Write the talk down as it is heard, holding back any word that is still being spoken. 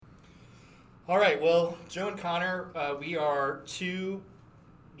All right, well, Joe and Connor, we are 2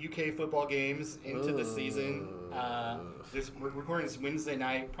 UK football games into the season. We're recording this Wednesday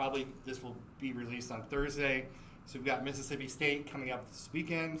night. Probably this will be released on Thursday. So we've got Mississippi State coming up this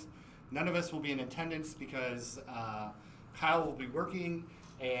weekend. None of us will be in attendance because Kyle will be working,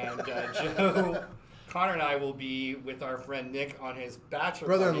 and Joe, Connor, and I will be with our friend Nick on his bachelor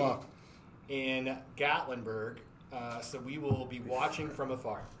brother-in-law party in Gatlinburg. So we will be watching from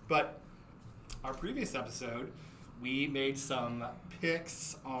afar. But our previous episode, we made some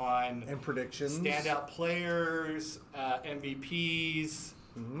picks on and predictions, standout players, MVPs,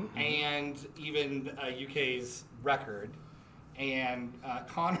 and even UK's record. And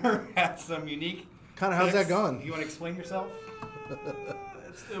Connor had some unique. Connor, how's that going? You want to explain yourself?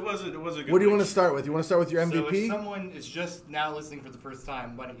 It was a good. What do you want to start with? You want to start with your MVP? So if someone is just now listening for the first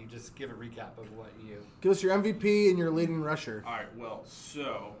time, why don't you just give a recap of what you... Give us your MVP and your leading rusher. All right, well,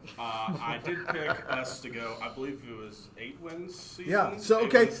 so I did pick us to go, I believe it was 8 wins season. Yeah, so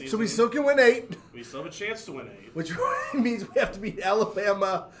okay, so we still can win 8. We still have a chance to win 8. Which means we have to beat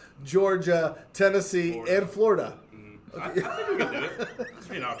Alabama, Georgia, Tennessee, and Florida. I think we can do it. Let's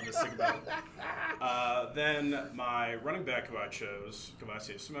be optimistic about it. Then my running back who I chose,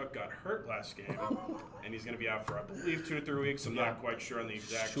 Kavasi Smoke, got hurt last game, and he's going to be out for, I believe, 2 to 3 weeks. I'm not quite sure on the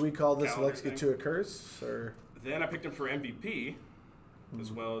exact. Should we call this Lex Get To It curse? Or? Then I picked him for MVP,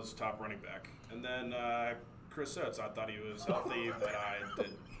 as well as top running back. And then Chris Oates, I thought he was healthy, but I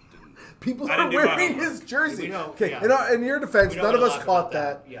didn't. People are wearing his jersey. Know, okay, in your defense, none of us caught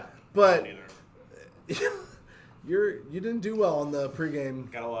that. Yeah. But you didn't do well on the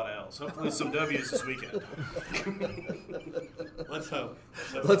pregame. Got a lot of L's. Hopefully some W's this weekend. Let's hope.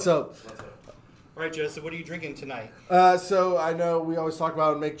 Let's hope. All right, Joseph, what are you drinking tonight? So I know we always talk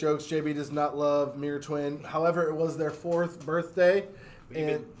about and make jokes. JB does not love Mirror Twin. However, it was their 4th birthday.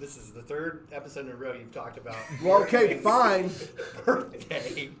 And this is the 3rd episode in a row you've talked about. Well, okay, fine.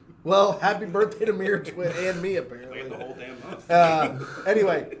 Birthday. Well, happy birthday to Mirror Twin and me, apparently. The whole damn month.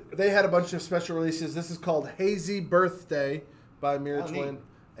 Anyway, they had a bunch of special releases. This is called Hazy Birthday by Mirror Twin. Neat.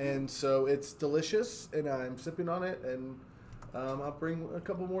 And so it's delicious, and I'm sipping on it, and I'll bring a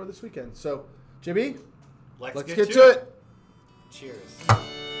couple more this weekend. So, JB, let's get to it. Cheers.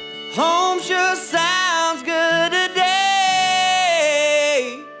 Home sure sounds good today.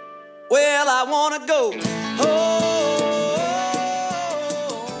 Well, I want to go home.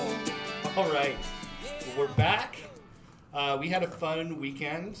 All right. Well, we're back. We had a fun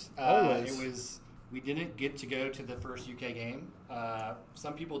weekend. Always. We didn't get to go to the first UK game.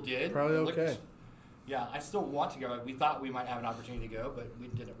 Some people did. Probably okay. Yeah, I still want to go. We thought we might have an opportunity to go, but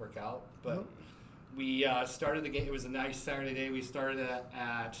it didn't work out. But we started the game. It was a nice Saturday day. We started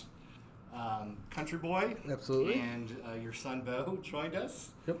at Country Boy. Absolutely. And your son, Bo, joined us.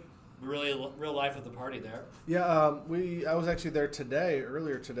 Yep. Really real life at the party there. Yeah, I was actually there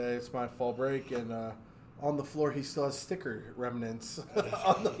earlier today. It's my fall break, and on the floor he still has sticker remnants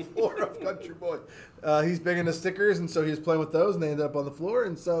on the floor of Country Boy. He's big into stickers, and so he was playing with those, and they ended up on the floor,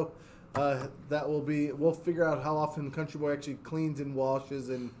 and so we'll figure out how often Country Boy actually cleans and washes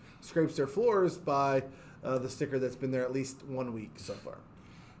and scrapes their floors by the sticker that's been there at least 1 week so far.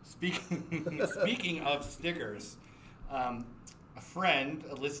 Speaking of stickers, a friend,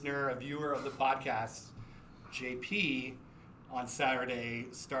 a listener, a viewer of the podcast, JP, on Saturday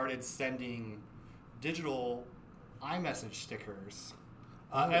started sending digital iMessage stickers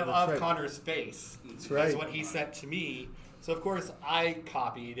of Connor's face. That's right. That's what he sent to me. So, of course, I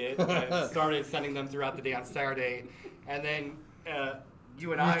copied it and started sending them throughout the day on Saturday. And then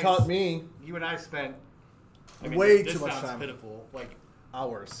you taught me. You and I spent way this too much sounds time. Pitiful. Like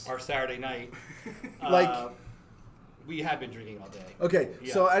hours. Our Saturday night. We had been drinking all day. Okay,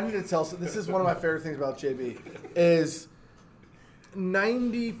 Yeah. so I need to tell. So this is one of my favorite things about JB is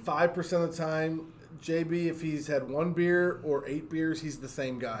 95% of the time, JB, if he's had 1 beer or 8 beers, he's the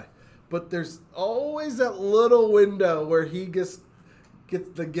same guy. But there's always that little window where he gets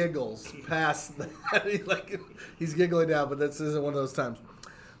the giggles past that. He's giggling now, but this isn't one of those times.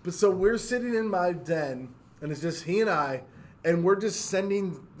 But so we're sitting in my den, and it's just he and I. And we're just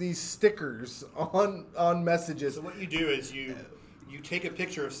sending these stickers on messages. So what you do is you take a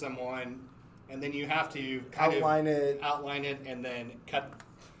picture of someone, and then you have to outline it, and then cut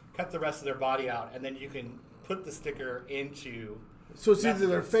the rest of their body out, and then you can put the sticker into. So it's either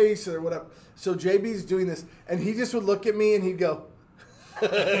their face or whatever. So JB's doing this, and he just would look at me, and he'd go.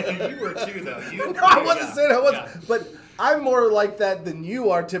 You were too, though. No, I wasn't saying I wasn't, but I'm more like that than you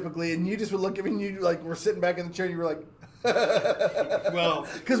are typically. And you just would look at me, and you we're sitting back in the chair, and you were like. Well,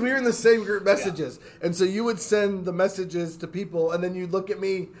 Because we were in the same group messages. And so you would send the messages to people, and then you'd look at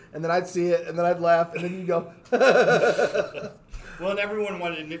me, and then I'd see it, and then I'd laugh, and then you'd go, well, and everyone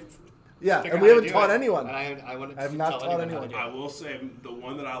wanted to yeah, figure and out we how to haven't do taught it. anyone. And I wanted I have to not tell taught anyone how to do I it. will say the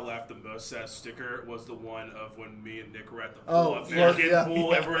one that I laughed the most at sticker was the one of when me and Nick were at the Oh, pool up there, getting yeah.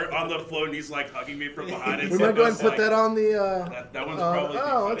 pool, and we're on the float, and he's like hugging me from behind. And We so might go ahead that's and put like- that on the. That one's probably the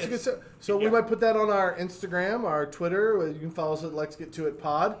oh, that's funniest. good. So we might put that on our Instagram, our Twitter. You can follow us at Lex Get To It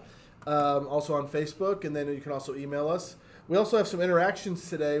Pod. Also on Facebook, and then you can also email us. We also have some interactions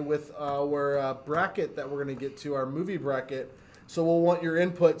today with our bracket that we're going to get to, our movie bracket. So we'll want your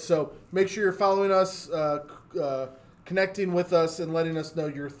input. So make sure you're following us, connecting with us, and letting us know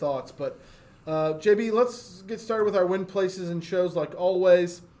your thoughts. But JB, let's get started with our win places and shows like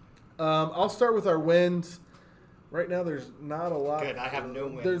always. I'll start with our wins. Right now, there's not a lot. Good. I have no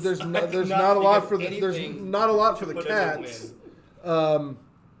wins. There's I not cannot a lot think for of the there's anything not a lot to for the put as a Cats. win.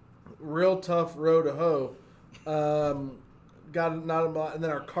 Real tough road to hoe. Got not a lot, and then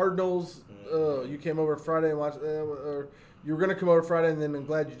our Cardinals. You came over Friday and watched. Or you were gonna come over Friday, and then I'm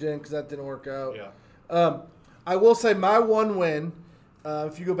glad you didn't because that didn't work out. Yeah. I will say my one win.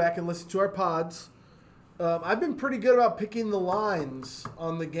 If you go back and listen to our pods, I've been pretty good about picking the lines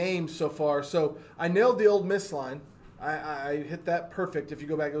on the game so far. So I nailed the Ole Miss line. I hit that perfect. If you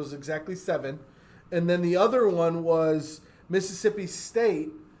go back, it was exactly 7. And then the other one was Mississippi State.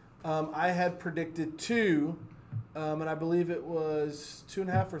 I had predicted 2, and I believe it was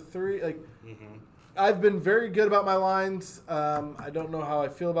 2.5 or 3. I've been very good about my lines. I don't know how I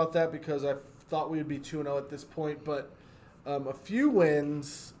feel about that because I thought we would be 2-0 at this point, but a few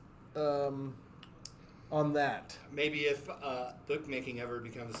wins on that. Maybe if bookmaking ever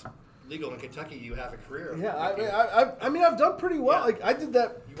becomes legal in Kentucky, you have a career. Yeah, bookmaking. I mean, I've done pretty well. Yeah. Like I did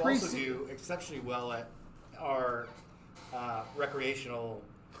that. You also do exceptionally well at our recreational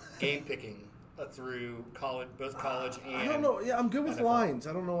game picking through college, both college and. I don't know. Yeah, I'm good with NFL. lines.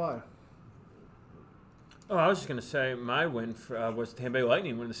 I don't know why. Oh, I was just gonna say my win was Tampa Bay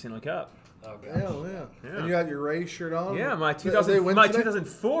Lightning winning the Stanley Cup. Oh gosh. Yeah. Yeah. And you got your Ray shirt on. Yeah, my Did they win today?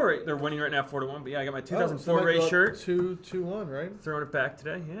 2004. They're winning right now 4-1. But yeah, I got my 2004 so Ray shirt. 2-1, right? Throwing it back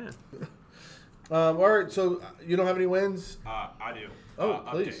today. Yeah. All right. So you don't have any wins. I do. Oh,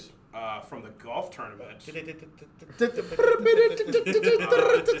 please. Update. From the golf tournament,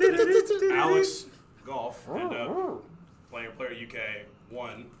 Alex Golf ended up playing a player UK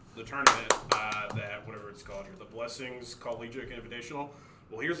won the tournament that whatever it's called here, the Blessings Collegiate Invitational.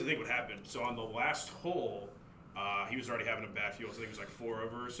 Well, here's the thing: what happened? So on the last hole, he was already having a bad field. So I think it was like 4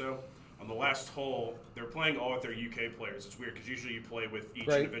 over or so. On the last hole, they're playing all with their UK players. It's weird because usually you play with each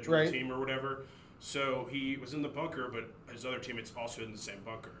individual team or whatever. So he was in the bunker, but his other teammates also in the same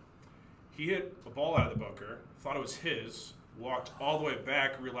bunker. He hit a ball out of the bunker, thought it was his, walked all the way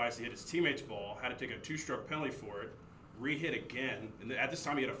back, realized he hit his teammate's ball, had to take a 2-stroke penalty for it, re-hit again, and at this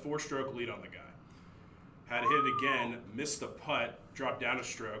time he had a 4-stroke lead on the guy. Had to hit it again, missed the putt, dropped down a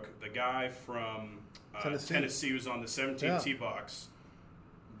stroke. The guy from Tennessee was on the 17th tee box,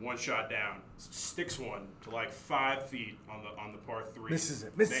 1 shot down, sticks one to like 5 feet on the par 3. Misses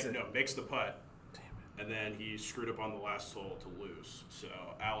it. No, makes the putt. And then he screwed up on the last hole to lose. So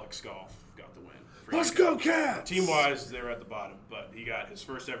Alex Golf got the win. Let's go, Cats! Team-wise, they were at the bottom, but he got his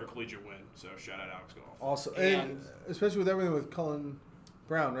first ever collegiate win. So shout out Alex Golf. Also, and especially with everything with Cullen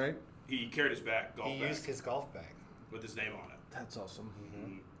Brown, right? He carried his golf bag. He used his golf bag with his name on it. That's awesome.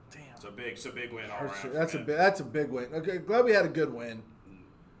 Mm-hmm. Damn. It's a big win all around. That's a big win. Okay, glad we had a good win.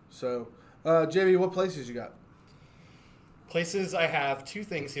 So, JB, what places you got? Places, I have 2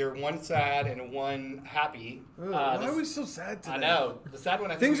 things here. One sad and one happy. Why are we so sad today? I know. The sad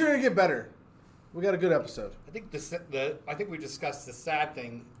one. Things are gonna get better. We got a good episode. I think I think we discussed the sad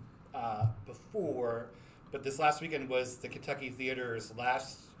thing before, but this last weekend was the Kentucky Theater's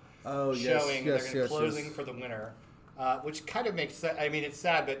last showing. They're closing for the winter, which kind of makes sense. I mean, it's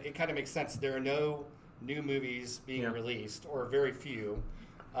sad, but it kind of makes sense. There are no new movies being released, or very few.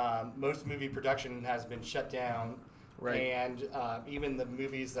 Most movie production has been shut down. Right. And even the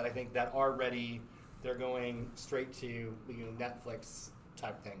movies that I think that are ready, they're going straight to Netflix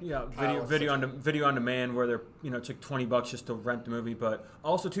type thing. Yeah, video on demand where they're it's like $20 just to rent the movie. But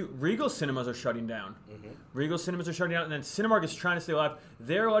also too, Regal cinemas are shutting down. Mm-hmm. Regal cinemas are shutting down, and then Cinemark is trying to stay alive.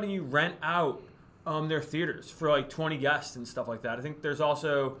 They're letting you rent out their theaters for like 20 guests and stuff like that. I think there's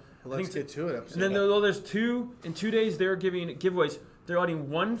also Let's Get To It episode. And then there's in 2 days they're giving giveaways. They're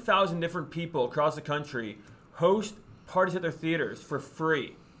letting 1,000 different people across the country host parties at their theaters for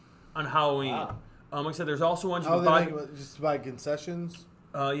free on Halloween. Wow. Like I said, there's also ones you can buy. Just buy concessions?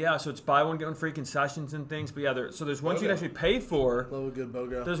 Yeah, so it's buy one get one free concessions and things. But yeah, there's ones you can actually pay for. Love a good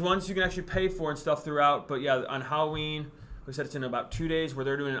BOGO. There's ones you can actually pay for and stuff throughout. But yeah, on Halloween, we said it's in about 2 days where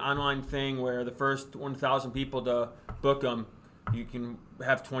they're doing an online thing where the first 1,000 people to book them, you can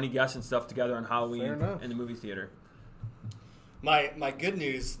have 20 guests and stuff together on Halloween in the movie theater. My good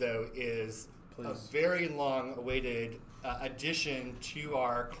news, though, is a very long-awaited addition to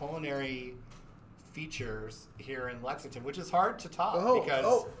our culinary features here in Lexington, which is hard to top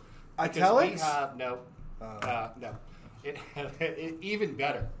because Italics? we have no. It even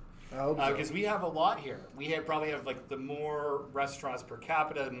better. Because we have a lot here. We probably have like the more restaurants per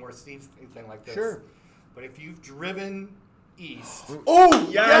capita, the more seats, anything like this. Sure. But if you've driven east,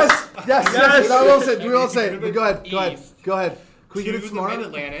 yes. I will say. We will say. Go ahead. Can we get it to tomorrow? the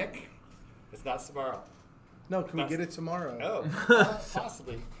Mid-Atlantic, it's not tomorrow. No, can we get it tomorrow? Oh,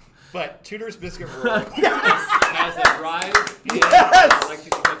 possibly. But Tudor's Biscuit World has a drive-in. Yes!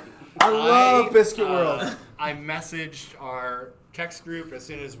 I love Biscuit World. I messaged our text group as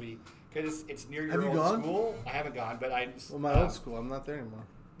soon as because it's near your Have you old gone? school. I haven't gone, but my old school. I'm not there anymore.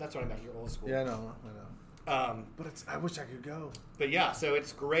 That's what I meant, your old school. Yeah, I know. But I wish I could go. But yeah, so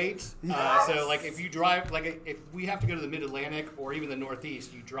it's great. Yes! So like if you drive, like if we have to go to the Mid-Atlantic or even the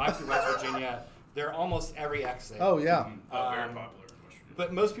Northeast, you drive through West Virginia. They're almost every exit. Oh yeah. Very popular.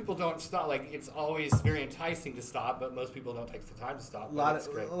 But most people don't stop. Like it's always very enticing to stop, but most people don't take the time to stop. A lot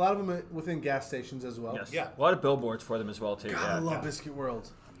of them within gas stations as well. Yes. Yeah. A lot of billboards for them as well, too. God, I love Biscuit World.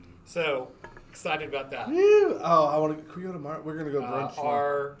 So excited about that. Woo! Oh, I want to. Can we go tomorrow? We're gonna go brunch.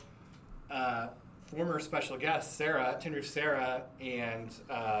 Our former special guest, Sarah, Tin Roof Sarah, and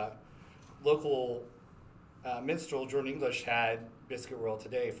local minstrel Jordan English had Biscuit World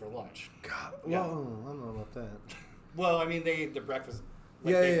today for lunch. God, Yeah. well, I don't know about that. Well, I mean, the breakfast.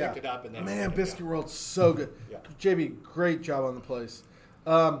 They picked it up and then man, Biscuit World's so good. Yeah. JB, great job on the place.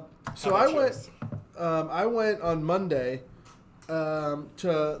 So I went on Monday to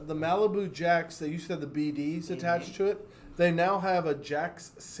the Malibu Jacks. They used to have the BDs attached to it. They now have a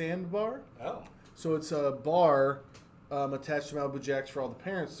Jack's Sandbar. Oh. So it's a bar attached to Malibu Jacks for all the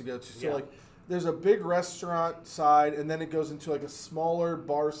parents to go to. So Yeah. there's a big restaurant side, and then it goes into like a smaller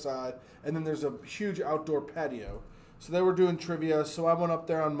bar side, and then there's a huge outdoor patio. So they were doing trivia, so I went up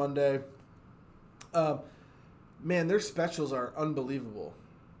there on Monday. Man, their specials are unbelievable.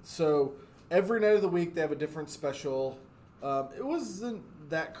 So every night of the week they have a different special. It wasn't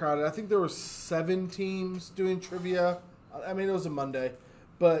that crowded. I think there were 7 teams doing trivia. I mean, it was a Monday,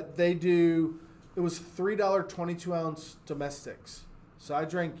 but it was $3 22-ounce domestics. So I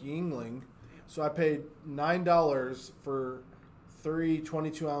drank Yingling. So I paid $9 for 3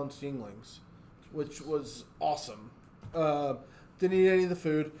 22-ounce Yinglings, which was awesome. Didn't eat any of the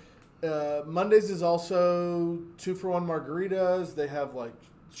food. Mondays is also 2-for-1 margaritas. They have like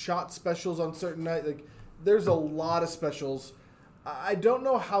shot specials on certain nights. Like, there's a lot of specials. I don't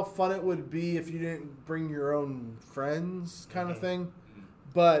know how fun it would be if you didn't bring your own friends, kind of thing.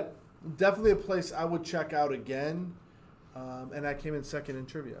 But definitely a place I would check out again. And I came in second in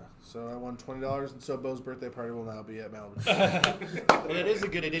trivia. So I won $20, and so Bo's birthday party will now be at Malibu. Well, it is a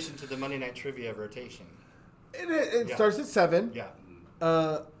good addition to the Monday Night Trivia rotation. It starts at 7. Yeah.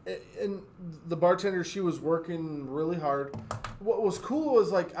 And the bartender, she was working really hard. What was cool was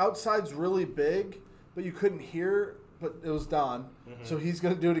like outside's really big, but you couldn't hear. But it was Don, so he's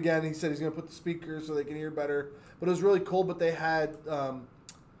gonna do it again. He said he's gonna put the speakers so they can hear better. But it was really cool. But they had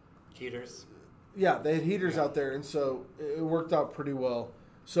Heaters. Yeah, they had heaters out there, and so it worked out pretty well.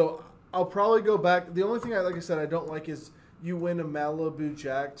 So I'll probably go back. The only thing, like I said, I don't like is you win a Malibu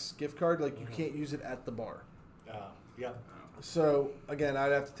Jacks gift card. Like, you can't use it at the bar. Yeah. So, again,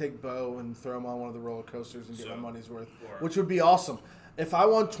 I'd have to take Bo and throw him on one of the roller coasters and get my money's worth, or- which would be awesome. If I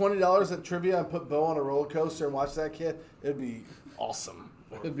won $20 at trivia and put Bo on a roller coaster and watch that kid, it'd be awesome.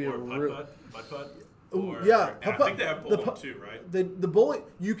 It'd be a real... Putt-putt? Ooh, Or- yeah, and I think they have bowling too, right? The bowling,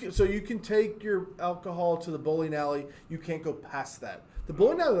 you can take your alcohol to the bowling alley. You can't go past that. The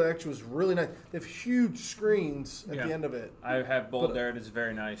bowling alley actually was really nice. They have huge screens at the end of it. I have bowled there. It is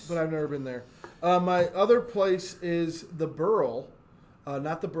very nice. But I've never been there. My other place is the Burl,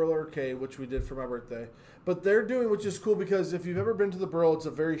 not the Burl Arcade, which we did for my birthday. But they're doing, which is cool because if you've ever been to the Burl, it's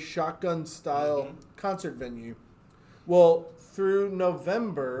a very shotgun-style concert venue. Well, through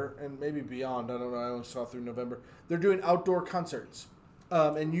November, and maybe beyond, I don't know, I only saw through November, they're doing outdoor concerts.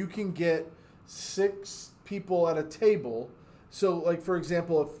 And you can get 6 people at a table. So, like, for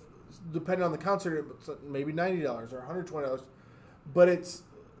example, if depending on the concert, it's maybe $90 or $120, but it's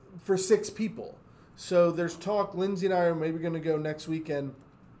for 6 people. So there's talk, Lindsay and I are maybe going to go next weekend.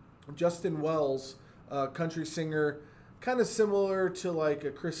 Justin Wells, country singer, kind of similar to like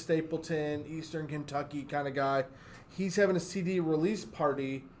a Chris Stapleton, Eastern Kentucky kind of guy. He's having a CD release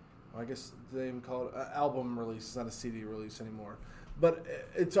party. I guess they even call it an album release. It's not a CD release anymore. But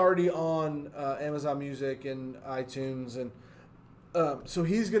it's already on Amazon Music and iTunes. And so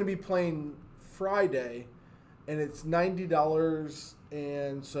he's going to be playing Friday, and it's $90.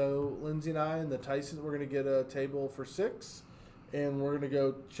 And so Lindsay and I and the Tysons, we're going to get a table for 6, and we're going to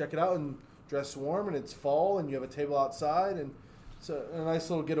go check it out and dress warm, and it's fall, and you have a table outside, and it's a nice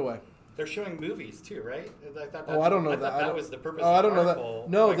little getaway. They're showing movies too, right? I don't know that. That was the purpose. I of don't the know that. article.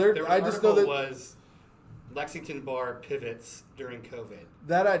 No, I just know that was Lexington Bar pivots during COVID.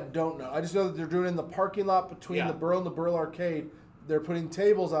 That I don't know. I just know that they're doing it in the parking lot between the Burl and the Burl Arcade. They're putting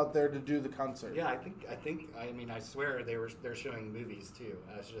tables out there to do the concert. Yeah, I swear they're showing movies too.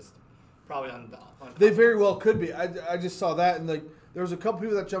 It's just probably on. They very well could be. I just saw that, and like there was a couple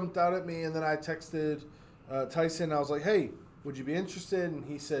people that jumped out at me, and then I texted Tyson. I was like, "Hey, would you be interested?" And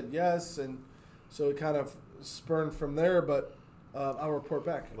he said yes, and so it kind of spurned from there. But I'll report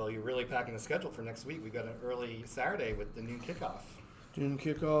back. Well, you're really packing the schedule for next week. We've got an early Saturday with the noon kickoff. Noon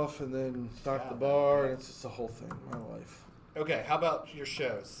kickoff, and then stock the bar, and it's just a whole thing. My life. Okay, how about your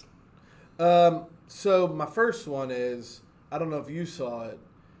shows? So my first one is, I don't know if you saw it,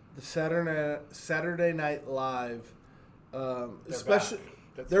 the Saturday Night Live. Especially,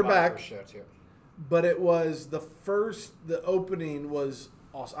 they're back. First show too. But it was the opening was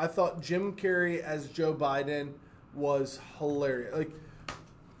awesome. I thought Jim Carrey as Joe Biden was hilarious. Like,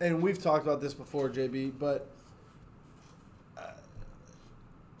 and we've talked about this before, JB, but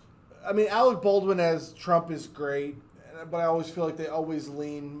I mean, Alec Baldwin as Trump is great, but I always feel like they always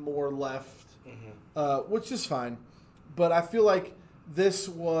lean more left, which is fine. But I feel like this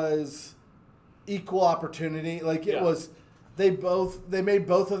was equal opportunity. Like it was, they made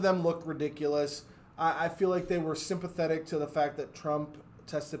both of them look ridiculous. I feel like they were sympathetic to the fact that Trump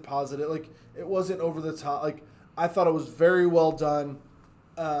tested positive. Like it wasn't over the top. Like I thought it was very well done.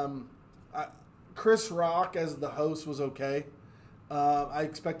 Chris Rock as the host was okay. I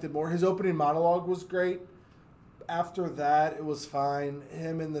expected more. His opening monologue was great. After that, it was fine.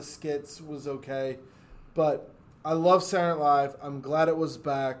 Him in the skits was okay. But I love Saturday Night Live. I'm glad it was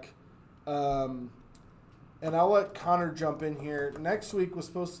back. And I'll let Connor jump in here. Next week was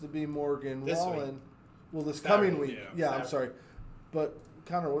supposed to be Morgan Wallen. Well, this coming week. Yeah, I'm sorry. But,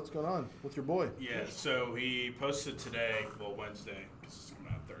 Connor, what's going on with your boy? Yeah, so he posted today, Wednesday, because it's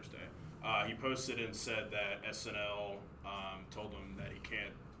coming out Thursday. He posted and said that SNL told him that he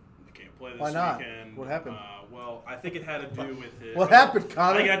can't play this Why not? weekend. What happened? Well, I think it had to do with his... What happened,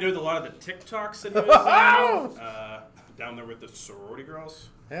 Connor? I think it had to do with a lot of the TikToks that he was down there with the sorority girls.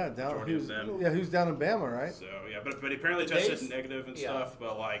 Yeah, who's down in Bama, right? So, yeah, but he apparently tested negative and stuff,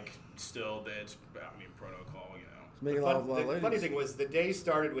 but, like, still, it's, protocol, you know. It's making a lot of ladies. The funny thing was the day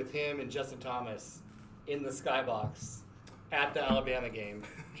started with him and Justin Thomas in the skybox at the Alabama game.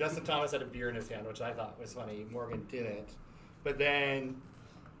 Justin Thomas had a beer in his hand, which I thought was funny. Morgan didn't. But then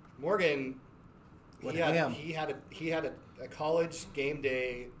Morgan, he had a college game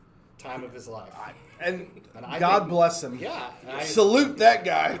day time of his life. And God bless him. Yeah. Salute that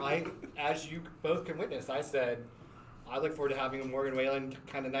guy. As you both can witness, I said, I look forward to having a Morgan Whalen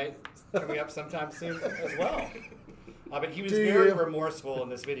kind of night coming up sometime soon as well. But he was very remorseful in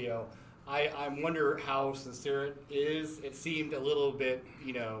this video. I wonder how sincere it is. It seemed a little bit,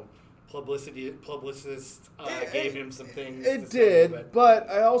 publicist gave him some things. It did, but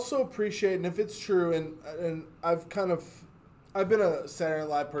I also appreciate, and if it's true, and I've been a Saturday Night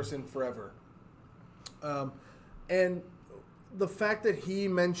Live person forever, and the fact that he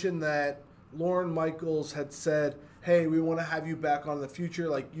mentioned that Lorne Michaels had said, "Hey, we want to have you back on in the future,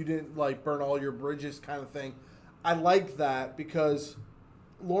 like you didn't like burn all your bridges," kind of thing. I like that because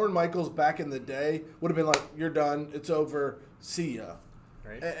Lorne Michaels back in the day would have been like, "You're done, it's over, see ya."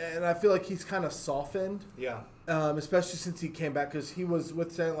 Right. And I feel like he's kind of softened. Yeah. Especially since he came back, because he was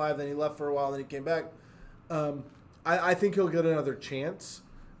with Saturday Night Live, then he left for a while, then he came back. I think he'll get another chance,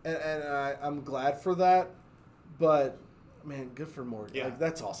 and I'm glad for that. But man, good for Morgan. Yeah. Like,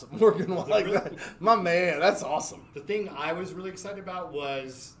 that's awesome. Morgan, that. My man, that's awesome. The thing I was really excited about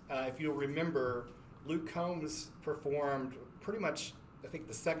was, if you'll remember, Luke Combs performed pretty much, I think,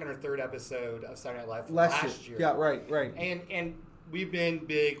 the second or third episode of Saturday Night Live last year. Yeah, right. And we've been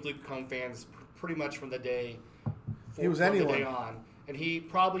big Luke Combs fans pretty much from the day he was from the day on. And he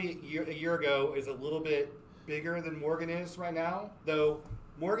probably a year ago is a little bit bigger than Morgan is right now, though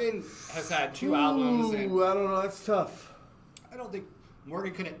Morgan has had 2 albums. And I don't know. That's tough. I don't think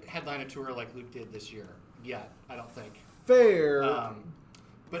Morgan couldn't headline a tour like Luke did this year yet. I don't think. Fair.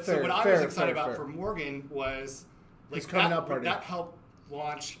 But so what I was excited about for Morgan was his coming out party. That helped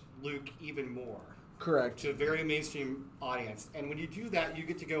launch Luke even more. Correct. To a very mainstream audience. And when you do that, you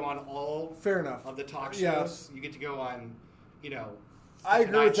get to go on all Fair enough. of the talk shows. Yes. You get to go on, I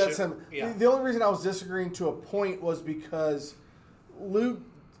agree with that Show. sentiment. Yeah. The only reason I was disagreeing to a point was because Luke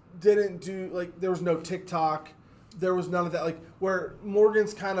didn't do, there was no TikTok. There was none of that. Where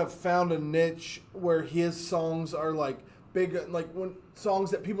Morgan's kind of found a niche where his songs are, big, when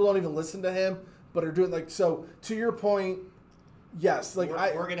songs that people don't even listen to him, but are doing, so, to your point, yes.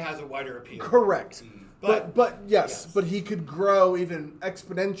 Morgan has a wider appeal. Correct. But yes, yes. But he could grow even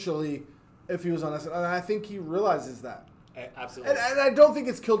exponentially if he was on SNL. And I think he realizes that. Absolutely. And I don't think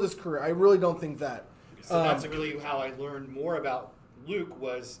it's killed his career. I really don't think that. So that's really how I learned more about Luke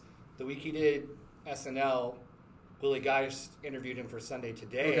was the week he did SNL. Willie Geist interviewed him for Sunday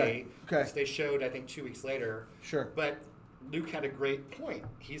Today, Okay. which they showed, I think, 2 weeks later. Sure. But Luke had a great point.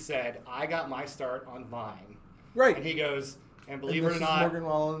 He said, I got my start on Vine. Right. And he goes, and believe And it or this is not, Morgan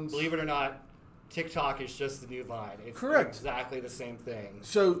Wallen's. believe it or not, TikTok is just the new Vine. It's Correct. exactly the same thing.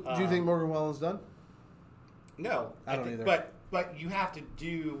 So, do you think Morgan Wallen's done? No. I don't either. But you have to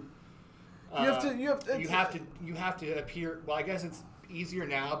do... You have to appear... Well, I guess it's easier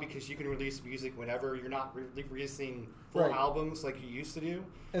now because you can release music whenever. You're not releasing full Right. albums like you used to do.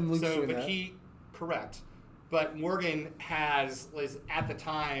 And Luke's doing that. Correct. But Morgan was at the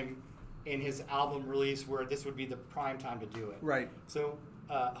time in his album release where this would be the prime time to do it. Right. So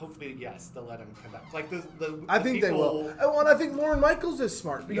hopefully, yes, they'll let him come back. I think they will. And I think Lauren Michaels is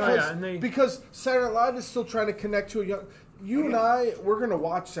smart because Saturday Night Live is still trying to connect to a young... You and I, we're going to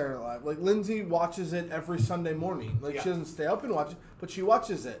watch Saturday Night Live. Lindsay watches it every Sunday morning. She doesn't stay up and watch it, but she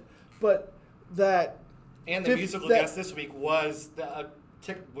watches it. But that... And the musical guest this week was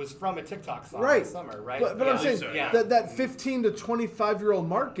from a TikTok song this summer, right? But I'm saying that 15 to 25-year-old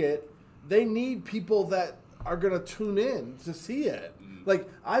market, they need people that are going to tune in to see it.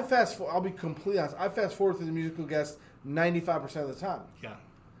 I'll be completely honest, I fast forward through the musical guest 95% of the time. Yeah.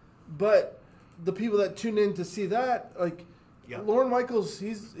 But the people that tune in to see that, Lauren Michaels,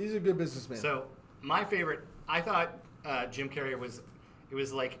 he's a good businessman. So my favorite, I thought Jim Carrey it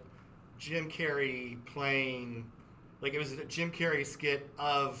was like Jim Carrey playing, it was a Jim Carrey skit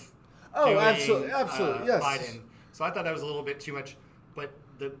of doing, absolutely, yes. Biden. So I thought that was a little bit too much. But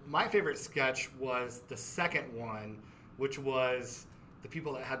my favorite sketch was the second one, which was the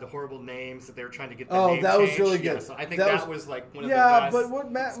people that had the horrible names that they were trying to get their name that was changed. really good. Yeah, so I think that was one of the best. Yeah, but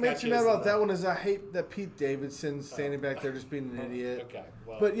what makes me mad about that one? one is I hate that Pete Davidson's standing back there just being an idiot. Okay,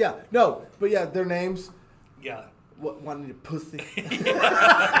 well. But their names. Yeah. Wanting to pussy.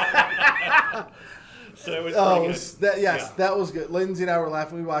 So it was pretty good. That was good. Lindsay and I were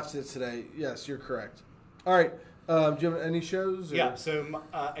laughing. We watched it today. Yes, you're correct. All right. Do you have any shows? Or? Yeah. So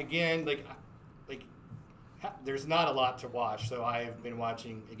again, there's not a lot to watch. So I've been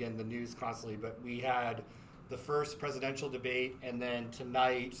watching again the news constantly. But we had the first presidential debate, and then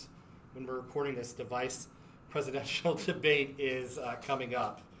tonight, when we're recording this, the vice presidential debate is coming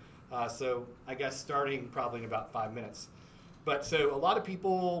up. So I guess starting probably in about 5 minutes. But so a lot of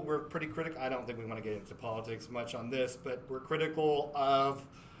people were pretty critical. I don't think we want to get into politics much on this, but we're critical of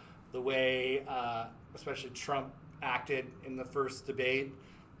the way, especially Trump acted in the first debate.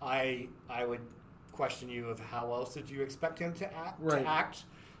 I would question you of how else did you expect him to act.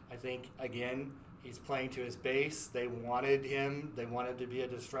 I think, again, he's playing to his base. They wanted him. They wanted to be a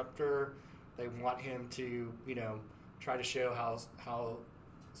disruptor. They want him to, try to show how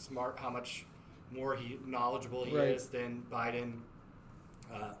smart, how much more knowledgeable he is than Biden.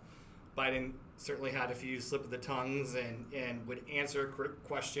 Biden certainly had a few slip of the tongues and would answer a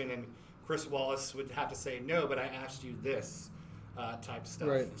question, and Chris Wallace would have to say, no, but I asked you this type stuff.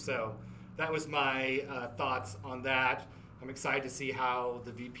 Right. So that was my thoughts on that. I'm excited to see how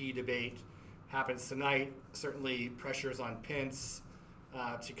the VP debate happens tonight. Certainly pressures on Pence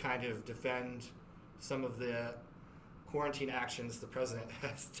to kind of defend some of the quarantine actions the president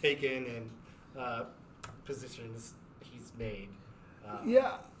has taken and positions he's made.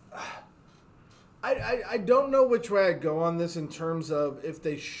 I don't know which way I go on this in terms of if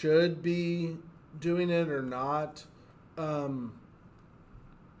they should be doing it or not.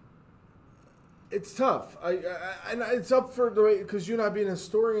 It's tough. And it's up for the way, because you and I being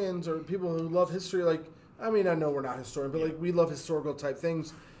historians or people who love history, I know we're not historians, but we love historical type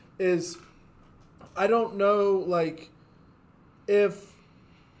things. I don't know if.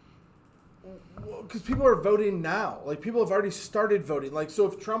 Because people are voting now. People have already started voting. So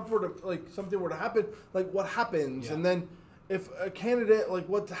if Trump were to, something were to happen, what happens? Yeah. And then if a candidate,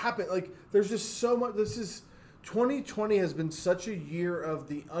 what happened? There's just so much. 2020 has been such a year of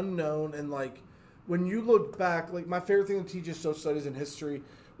the unknown and, when you look back, like my favorite thing to teach is social studies and history.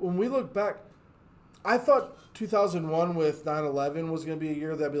 When we look back, I thought 2001 with 9/11 was going to be a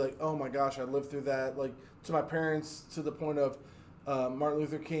year that I'd be like, oh my gosh, I lived through that. Like to my parents, to the point of Martin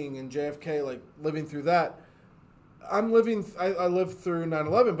Luther King and JFK, like living through that. I lived through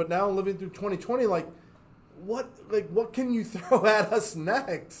 9/11, but now I'm living through 2020. Like what can you throw at us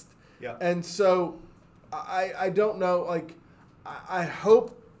next? Yeah. And so I don't know. Like I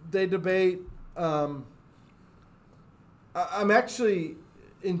hope they debate. I'm actually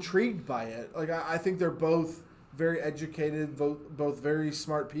intrigued by it. Like I think they're both very educated, both very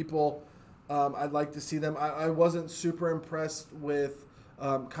smart people. I'd like to see them. I wasn't super impressed with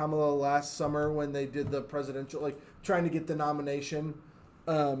Kamala last summer when they did the presidential, like trying to get the nomination.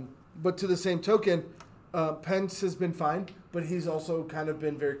 But to the same token, Pence has been fine, but he's also kind of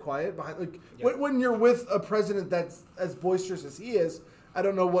been very quiet behind. Like when you're with a president that's as boisterous as he is, I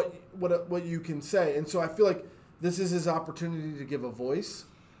don't know what you can say. And so I feel like this is his opportunity to give a voice.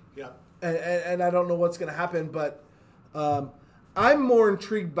 Yeah. And I don't know what's going to happen, but I'm more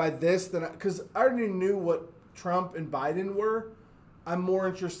intrigued by this than because I already knew what Trump and Biden were. I'm more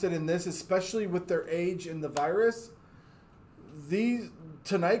interested in this, especially with their age and the virus.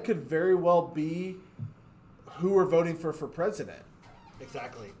 Tonight could very well be who we're voting for president.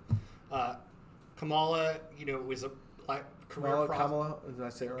 Exactly. Kamala, was a career Kamala, did I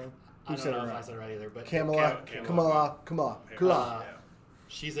say it right? I don't know if I said it right either, but Kamala.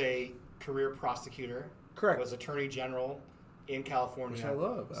 She's a career prosecutor. Correct. Was attorney general in California. Which I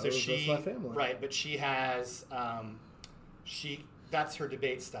love. That's my family. Right, but she has that's her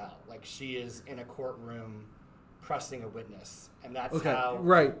debate style. Like she is in a courtroom pressing a witness, and that's how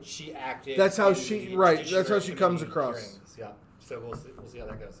she acted. That's how that's how she comes across. Hearings. Yeah. So we'll see how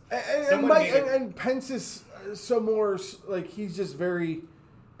that goes. And Pence is so more like he's just very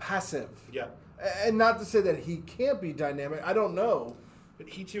passive. Yeah. And not to say that he can't be dynamic. I don't know. But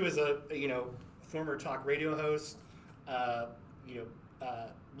he too is a former talk radio host.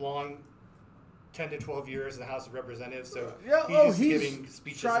 Long 10 to 12 years in the House of Representatives. So he's giving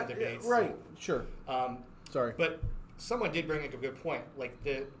speeches and debates. Right. Sure. Sorry. But someone did bring up a good point. Like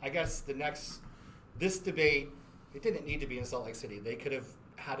this debate, it didn't need to be in Salt Lake City. They could have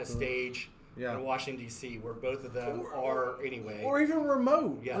had a stage in Washington, D.C., where both of them are anyway. Or even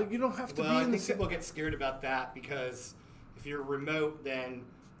remote. Yeah. Like you don't have to be in the city. People get scared about that because if you're remote, then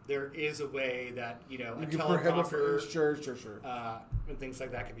there is a way that, a teleprompter sure. And things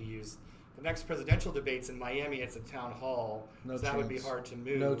like that could be used. The next presidential debate's in Miami. It's a town hall. No so that would be hard to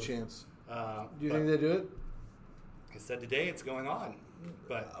move. No chance. Do you think they do it? I said today it's going on.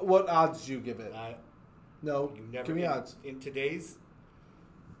 But what odds do you give it? No. Give me odds. In today's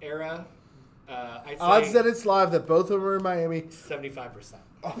era, I'd say odds that it's live, that both of them are in Miami. 75%.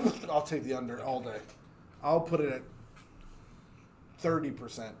 I'll take the under all day. I'll put it at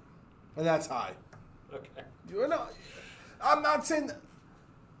 30%. And that's high. Okay. I'm not saying that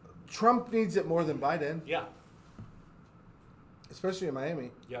Trump needs it more than Biden. Yeah. Especially in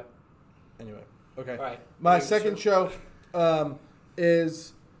Miami. Yep. Anyway. Okay. All right. My second show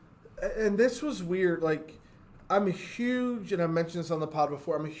is, and this was weird. Like, I'm a huge, and I mentioned this on the pod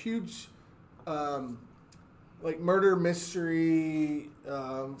before, I'm a huge, murder mystery,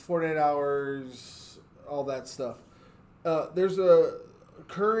 48 Hours, all that stuff. There's a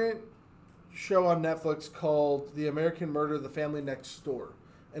current show on Netflix called The American Murder of the Family Next Door.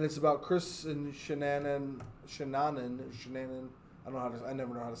 And it's about Chris and Shannon, I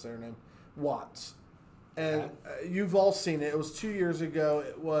never know how to say her name, Watts. And you've all seen it. It was 2 years ago.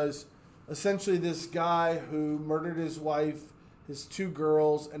 It was essentially this guy who murdered his wife, his two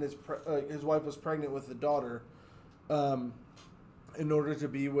girls, and his wife was pregnant with a daughter in order to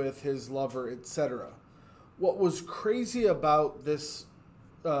be with his lover, etc. What was crazy about this,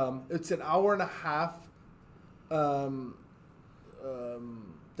 it's an hour and a half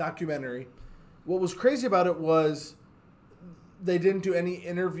documentary. What was crazy about it was they didn't do any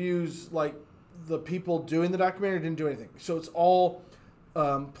interviews, like the people doing the documentary didn't do anything. So it's all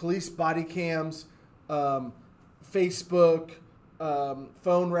police body cams, Facebook,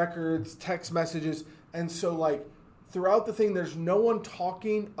 phone records, text messages. And so like throughout the thing, there's no one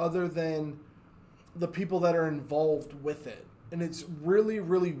talking other than the people that are involved with it. And it's really,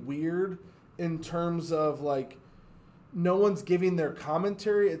 really weird in terms of like no one's giving their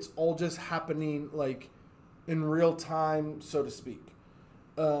commentary. It's all just happening like in real time, so to speak.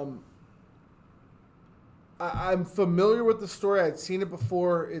 I'm familiar with the story. I'd seen it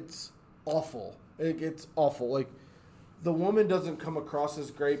before. It's awful. It's awful. Like the woman doesn't come across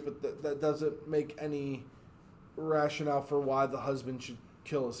as great, but that doesn't make any rationale for why the husband should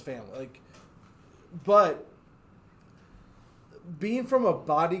kill his family. Like but being from a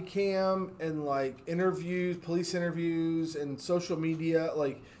body cam and like interviews, police interviews, and social media,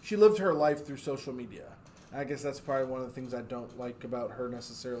 like she lived her life through social media. I guess that's probably one of the things I don't like about her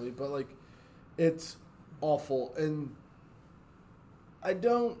necessarily, but like it's awful. And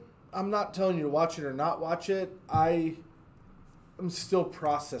I'm not telling you to watch it or not watch it. I'm still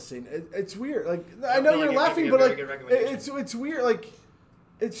processing. It's weird. Like I know you're laughing, but like it's weird. Like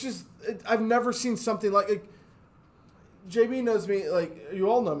it's just I've never seen something like JB knows me. Like you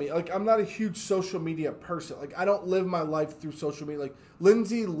all know me. Like I'm not a huge social media person. Like I don't live my life through social media. Like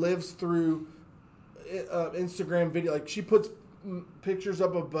Lindsay lives through Instagram video. Like she puts pictures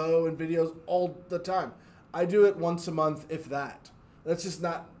up of Bo and videos all the time. I do it once a month, if that. That's just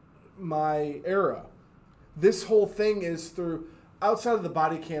not my era. This whole thing is through outside of the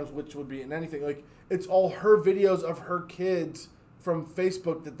body cams, which would be in anything. Like it's all her videos of her kids from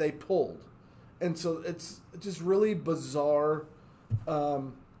Facebook that they pulled, and so it's just really bizarre,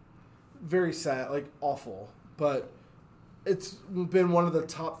 very sad, like awful. But it's been one of the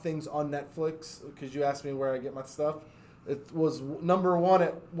top things on Netflix because you asked me where I get my stuff. It was number one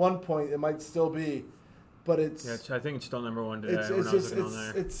at one point. It might still be, but it's. Yeah, I think it's still number one today.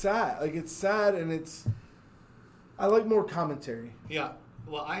 It's sad. Like it's sad, and it's. I like more commentary. Yeah.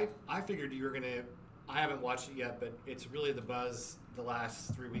 Well, I figured you were gonna. I haven't watched it yet, but it's really the buzz the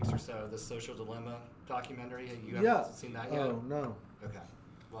last 3 weeks or so. The Social Dilemma documentary. You haven't seen that yet? Oh no. Okay.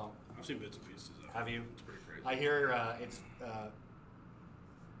 Well, I've seen bits and pieces of it. Have you? It's pretty great. I hear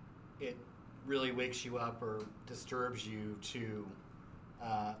it really wakes you up or disturbs you to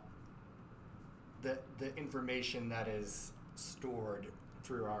the information that is stored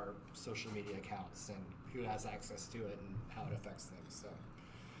through our social media accounts and who has access to it and how it affects things. So,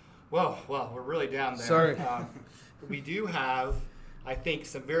 well, we're really down there. Sorry. We do have, I think,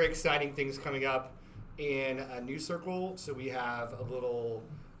 some very exciting things coming up in a News Circle. So we have a little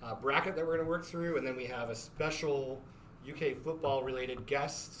bracket that we're going to work through, and then we have a special UK football-related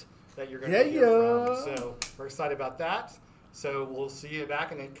guest that you're going to hear from. So we're excited about that. So we'll see you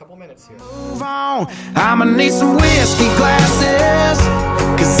back in a couple minutes here. Move on. I'ma need some whiskey glasses,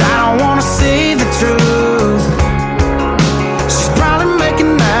 'cause I don't wanna see the truth. She's probably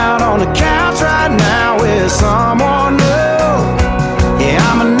making out on the couch right now with someone new. Yeah,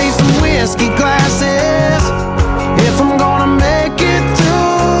 I'ma need some whiskey glasses if I'm gonna make it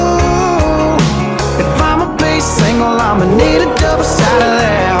through. If I'ma be single, I'ma need a double shot of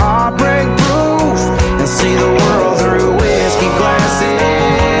that heartbreak proof and see the world through whiskey glasses.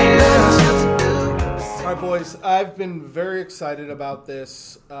 All right, boys. I've been very excited about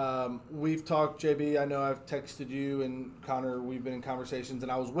this. We've talked, JB. I know I've texted you and Connor. We've been in conversations,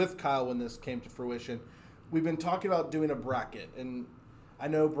 and I was with Kyle when this came to fruition. We've been talking about doing a bracket, and I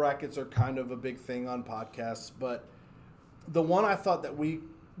know brackets are kind of a big thing on podcasts, but the one I thought that we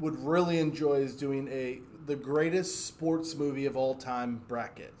would really enjoy is doing the greatest sports movie of all time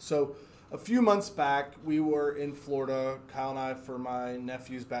bracket. So a few months back, we were in Florida, Kyle and I, for my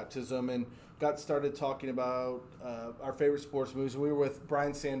nephew's baptism, and got started talking about our favorite sports movies. We were with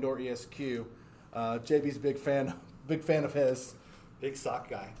Brian Sandor, ESQ. JB's big fan of his. Big sock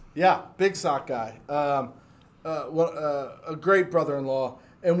guy. Yeah, big sock guy. A great brother-in-law.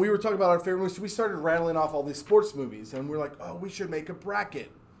 And we were talking about our favorite movies. We started rattling off all these sports movies, and we're like, oh, we should make a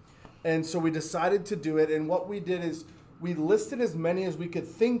bracket. And so we decided to do it, and what we did is we listed as many as we could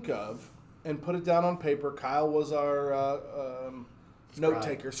think of and put it down on paper. Kyle was our note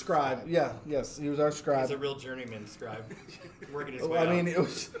taker, scribe. Yeah, yes, he was our scribe. He's a real journeyman scribe, working his way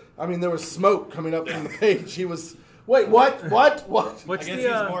up. There was smoke coming up from the page. He was. Wait, what?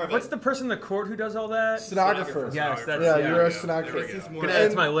 What's the person in the court who does all that? Stenographer. Yes, that's you're a stenographer.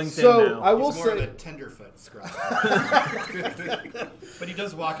 That's my LinkedIn so now. I will he's say, more of a tenderfoot scribe, but he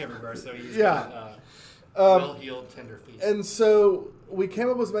does walk everywhere, so he's got well-heeled tender feet. And so we came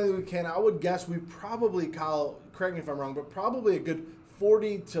up with as many as we can. I would guess we probably, Kyle, correct me if I'm wrong, but probably a good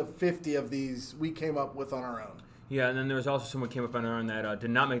 40 to 50 of these we came up with on our own. Yeah, and then there was also someone came up on our own that did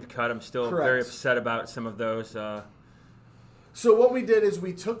not make the cut. I'm still Correct. very upset about some of those. So what we did is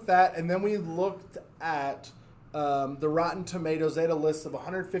we took that and then we looked at the Rotten Tomatoes. They had a list of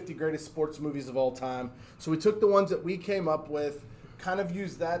 150 greatest sports movies of all time. So we took the ones that we came up with, kind of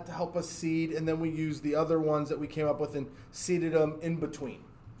used that to help us seed, and then we used the other ones that we came up with and seeded them in between.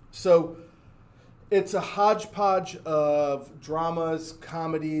 So it's a hodgepodge of dramas,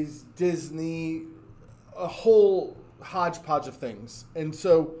 comedies, Disney, a whole hodgepodge of things. And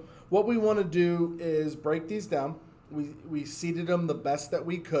so what we want to do is break these down. We seeded them the best that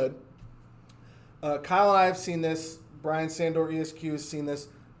we could. Kyle and I have seen this. Brian Sandor, ESQ, has seen this.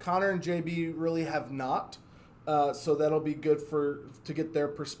 Connor and JB really have not. So that'll be good to get their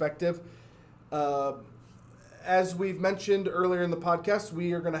perspective. As we've mentioned earlier in the podcast,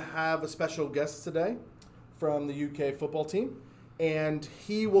 we are going to have a special guest today from the UK football team, and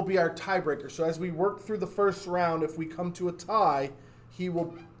he will be our tiebreaker. So as we work through the first round, if we come to a tie, he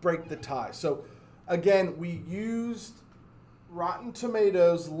will break the tie. So again, we used Rotten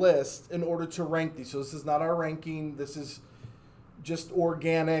Tomatoes list in order to rank these. So this is not our ranking. This is just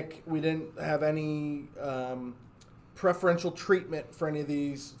organic. We didn't have any preferential treatment for any of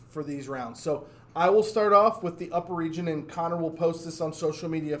these for these rounds. So I will start off with the upper region, and Connor will post this on social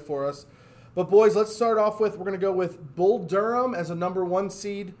media for us. But boys, let's start off with, we're going to go with Bull Durham as a number 1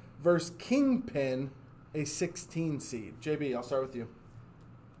 seed versus Kingpin, a 16 seed. JB, I'll start with you.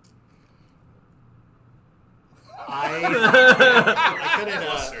 I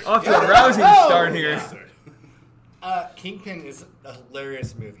couldn't. Off to a rousing start here. Kingpin is a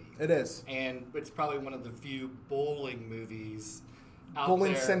hilarious movie. It is. And it's probably one of the few bowling movies out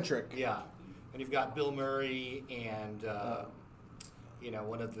Bowling there. centric. Yeah. And you've got Bill Murray and,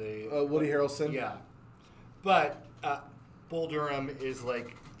 one of the... Woody Harrelson. Yeah. But Bull Durham is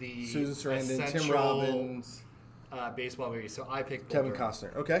like the Susan Sarandon, Tim essential, Robbins. Baseball movie. So I picked Bull Kevin Durham.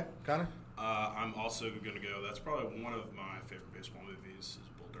 Costner. Okay, Connor? I'm also going to go. That's probably one of my favorite baseball movies is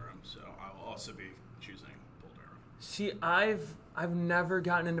Bull Durham. So I will also be choosing Bull Durham. See, I've never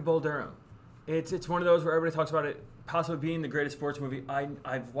gotten into Bull Durham. It's one of those where everybody talks about it possibly being the greatest sports movie.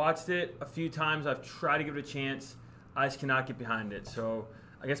 I've watched it a few times. I've tried to give it a chance. I just cannot get behind it. So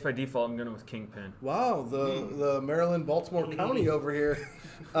I guess by default I'm going with Kingpin. Wow, the Maryland, Baltimore County over here.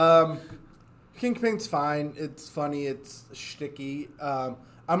 Kingpin's fine. It's funny. It's shticky.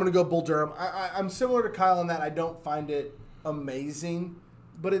 I'm going to go Bull Durham. I'm similar to Kyle in that I don't find it amazing,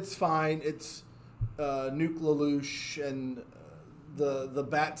 but it's fine. It's Nuke LaLoosh and the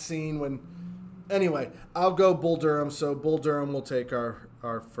bat scene when... Anyway, I'll go Bull Durham, so Bull Durham will take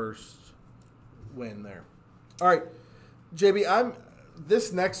our first win there. All right, JB,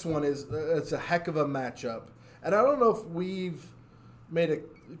 this next one it's a heck of a matchup. And I don't know if we've made a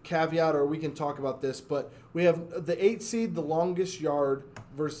caveat or we can talk about this, but we have the 8 seed, the longest yard,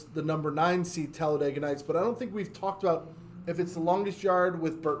 versus the number 9 seed, Talladega Nights. But I don't think we've talked about if it's the longest yard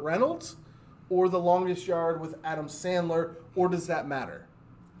with Burt Reynolds or the longest yard with Adam Sandler, or does that matter?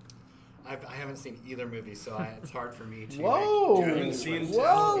 I haven't seen either movie, so it's hard for me to... Whoa! You haven't seen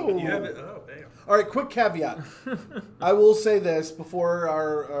Whoa! You haven't? Oh, damn. All right, quick caveat. I will say this before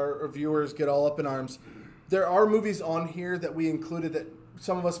our viewers get all up in arms. There are movies on here that we included that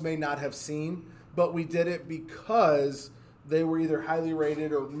some of us may not have seen, but we did it because they were either highly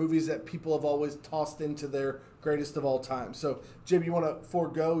rated or movies that people have always tossed into their greatest of all time. So, JB, you want to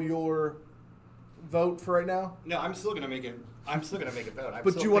forego your vote for right now? No, I'm still gonna make it. I'm still gonna make a vote.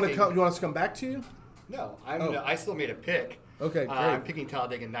 But do you want to come? You want us to come back to you? No, I still made a pick. Okay, great. I'm picking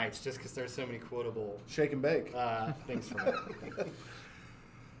Talladega Nights just because there's so many quotable Shake and bake. things from it.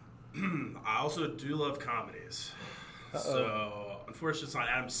 I also do love comedies. So, unfortunately, it's not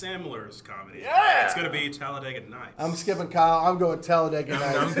Adam Sandler's comedy. Yeah! It's going to be Talladega Nights. I'm skipping Kyle. I'm going Talladega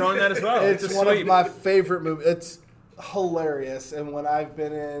Nights. I'm going that as well. It's one of my favorite movies. It's hilarious. And when I've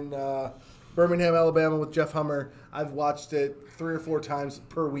been in Birmingham, Alabama with Jeff Hummer, I've watched it 3 or 4 times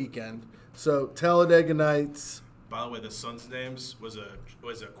per weekend. So Talladega Nights. By the way, the sons' names was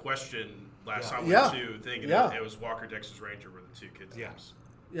a question last time we Yeah. went to thinking Yeah. it was Walker, Texas Ranger were the 2 kids' names.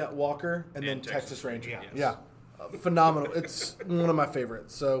 Yeah, Walker and then And Texas Ranger. Yes. Yeah. Phenomenal. It's one of my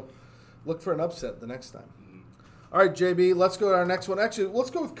favorites. So look for an upset the next time. All right, JB, let's go to our next one. Actually, let's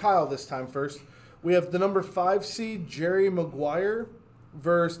go with Kyle this time first. We have the number 5 seed, Jerry Maguire,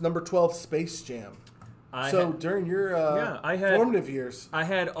 versus number 12, Space Jam. During your formative years. I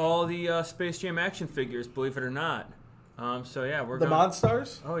had all the Space Jam action figures, believe it or not. We're the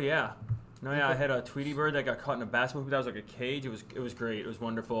Monstars? Oh yeah. No, yeah, I had a Tweety bird that got caught in a basketball hoop. That was like a cage. It was great. It was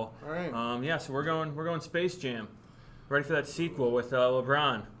wonderful. All right. So we're going Space Jam. Ready for that sequel with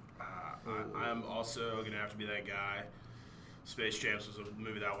LeBron. I'm also going to have to be that guy. Space Jam was a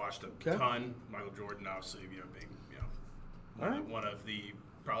movie that I watched a Okay. ton. Michael Jordan, obviously, being All right. one of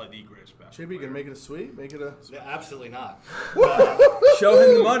probably the greatest basketball JB, gonna player. make it a sweep? Make it a... No, absolutely not. Show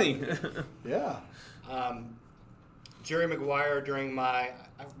him the money. Yeah. Jerry Maguire during my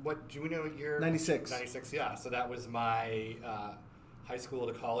what do we know what year? 96. 96, yeah. So that was my high school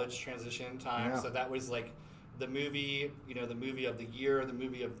to college transition time. Yeah. So that was like the movie, the movie of the year, the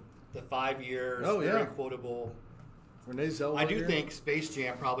movie of the 5 years. Oh, very yeah. quotable. Renee Zellweger. I do think Space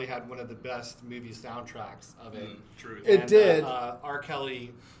Jam probably had one of the best movie soundtracks of it. Truth. It did. R.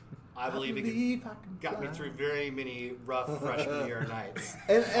 Kelly I believe it I can got me fly. through very many rough freshman year nights.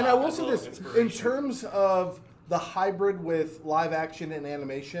 And I will As say a this, little in inspiration. terms of the hybrid with live action and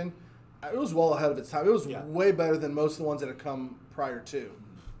animation, it was well ahead of its time. It was Yeah. way better than most of the ones that have come prior to.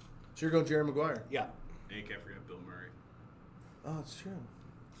 So you're going Jerry Maguire. Yeah. And you can't forget Bill Murray. Oh, it's true.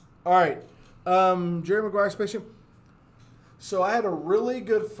 All right. Jerry Maguire Space Jam. So I had a really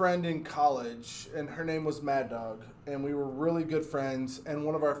good friend in college, and her name was Mad Dog, and we were really good friends. And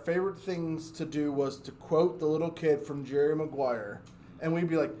one of our favorite things to do was to quote the little kid from Jerry Maguire, and we'd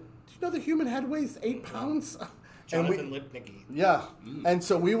be like, "Do you know the human head weighs 8 pounds?" Jonathan Lipnicki. Yeah, and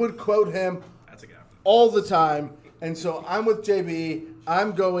so we would quote him That's a gaff. all the time. And so I'm with JB.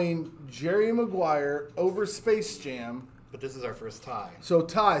 I'm going Jerry Maguire over Space Jam. But this is our first tie. So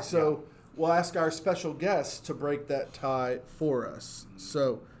tie. So we'll ask our special guest to break that tie for us.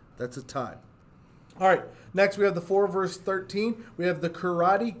 So that's a tie. All right. Next we have the 4 versus 13. We have the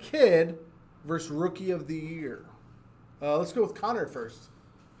Karate Kid versus Rookie of the Year. Let's go with Connor first.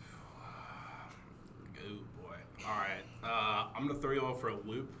 Oh, boy. All right. I'm going to throw you all for a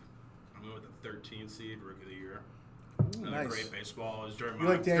loop. I'm going with the 13 seed, Rookie of the Year. Nice. Great baseball. It was during You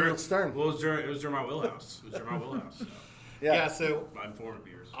like Daniel Stern. Well, it was during my wheelhouse. So. Yeah, so My informative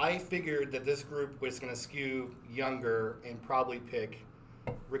years. I figured that this group was going to skew younger and probably pick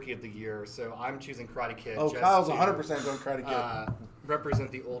Rookie of the Year. So I'm choosing Karate Kid. Oh, just Kyle's to, 100% going Karate Kid.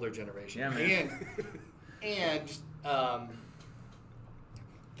 represent the older generation. Yeah, man. And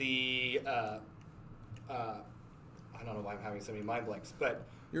I don't know why I'm having so many mind blanks, but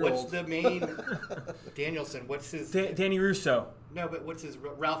You're what's old. the main Danielson? What's his? Danny Russo. No, but what's his?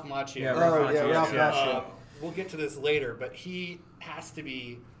 Ralph Macchio. Yeah, Oh, yeah, Ralph Yeah. Macchio. We'll get to this later, but he has to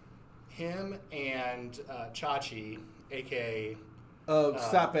be him and Chachi, aka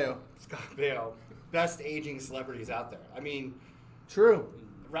Sapeo. Scott Baio, best aging celebrities out there. I mean, True.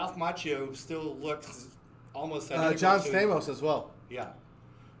 Ralph Macchio still looks almost identical John to- Stamos as well. Yeah,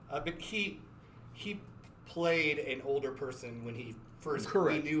 but he played an older person when he first.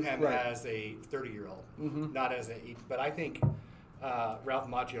 Correct. We knew him Right. as a 30-year-old, not as a. But I think Ralph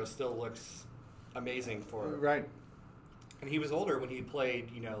Macchio still looks amazing for. Right. And he was older when he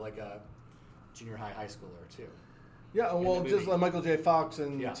played, like a junior high schooler too. Yeah, well, the just movie. like Michael J. Fox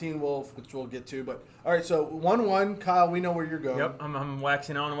and Yeah. Teen Wolf, which we'll get to. But all right, so 1-1, Kyle. We know where you're going. Yep, I'm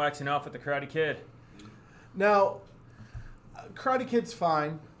waxing on and waxing off with the Karate Kid. Now, Karate Kid's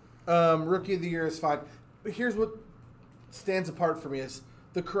fine. Rookie of the Year is fine. But here's what stands apart for me is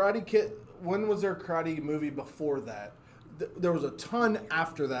the Karate Kid. When was there a karate movie before that? There was a ton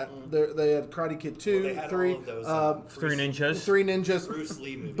after that. They had Karate Kid 2, Well, they had 3, all of those, Three Ninjas. Three Ninjas. Bruce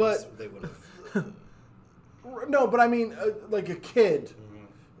Lee movies. But- they would have. No, but I mean, like a kid.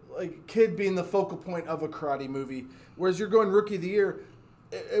 Like a kid being the focal point of a karate movie. Whereas you're going Rookie of the Year,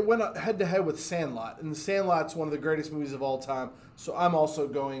 it went head to head with Sandlot. And Sandlot's one of the greatest movies of all time. So I'm also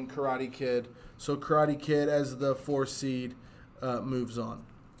going Karate Kid. So Karate Kid as the 4 seed moves on.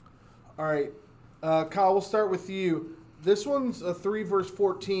 All right. Kyle, we'll start with you. This one's a 3 versus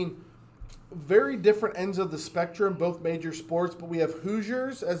 14. Very different ends of the spectrum, both major sports, but we have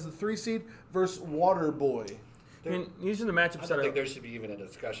Hoosiers as the 3 seed versus Waterboy. I mean, these are the matchups I that don't are. think there should be even a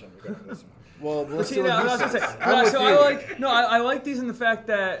discussion regarding this one. Well, let's See, see what no, I he was gonna says. say, I'm with so you. I like these in the fact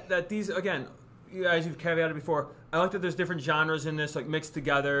that these again, as you've caveated before, I like that there's different genres in this, like mixed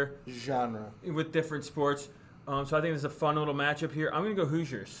together Genre. with different sports. So I think it's a fun little matchup here. I'm gonna go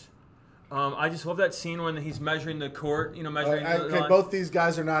Hoosiers. I just love that scene when he's measuring the court. Measuring. the Okay, line. both these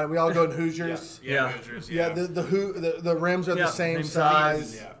guys are not. We all go in Hoosiers. Yeah. Yeah. Hoosiers, Yeah, the rims are Yeah, the same same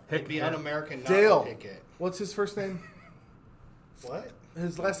size. Yeah. It'd be un-American not Dale. to pick it. What's his first name? What?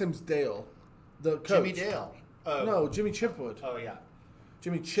 His last name's Dale. The coach. Jimmy Dale. Oh. No, Jimmy Chipwood. Oh, yeah.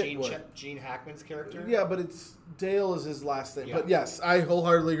 Jimmy Gene, Chipwood. Gene Hackman's character? Yeah, but it's Dale is his last name. Yeah. But yes, I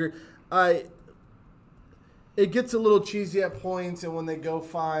wholeheartedly agree. It gets a little cheesy at points, and when they go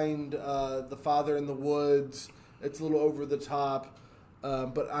find the father in the woods, it's a little over the top.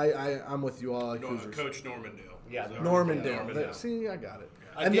 But I'm with you all. Like Hoosiers. Coach Normandale. Yeah, Normandale. Normandale. See, I got it.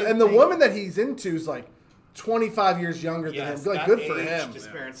 I And did the think- woman that he's into is like 25 years younger than Yes, him. Like, that good for age him.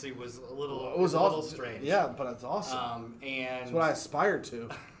 disparity was a little, It was a little awesome. strange. Yeah, but it's awesome. And That's what I aspire to.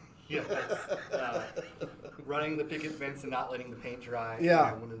 yeah, running the picket fence and not letting the paint dry.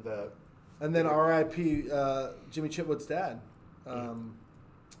 Yeah. One of the And then R.I.P. Jimmy Chipwood's dad.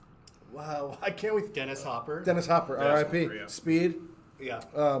 Wow, I can't wait. Dennis Hopper. Dennis Hopper, Dennis R.I.P. Hopper, yeah. Speed. Yeah.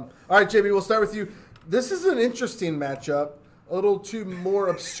 All right, JB, we'll start with you. This is an interesting matchup. A little too more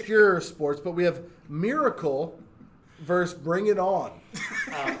obscure sports, but we have Miracle versus Bring It On.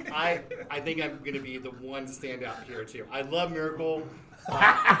 I think I'm going to be the one to stand out here too. I love Miracle.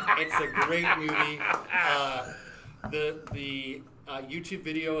 It's a great movie. The YouTube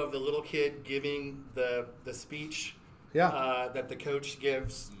video of the little kid giving the speech that the coach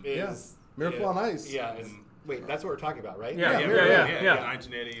gives is Miracle on Ice. Yeah. Wait, that's what we're talking about, right? Yeah.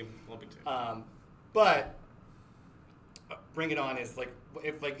 1980 Olympic team. But Bring It On is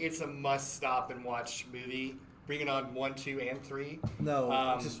it's a must stop and watch movie. Bring It On 1, 2, and 3.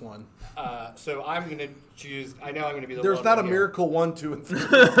 No, just 1. So I'm gonna choose. I know I'm gonna be the. There's not a Miracle 1, 2, and 3.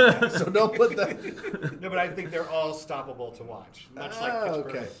 So don't put that. No, but I think they're all stoppable to watch. Much like Pitch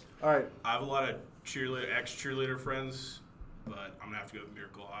okay. Perfect. All right. I have a lot of ex-cheerleader friends, but I'm gonna have to go with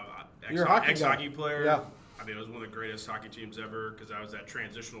Miracle. I'm You're a hockey ex-hockey guy. player. Yeah. I mean, it was one of the greatest hockey teams ever because I was that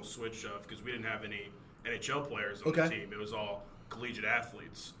transitional switch of because we didn't have any NHL players on the team. It was all collegiate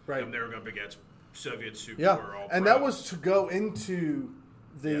athletes. Right. And they were going up against Soviets who Yeah, were all and pro. that was to go into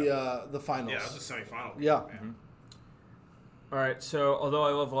the finals. Yeah, that was the semifinal. Yeah. Mm-hmm. All right, so although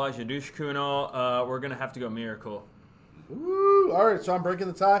I love Elijah Dushku and all, we're going to have to go Miracle. Woo! All right, so I'm breaking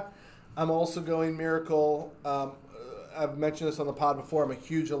the tie. I'm also going Miracle. I've mentioned this on the pod before. I'm a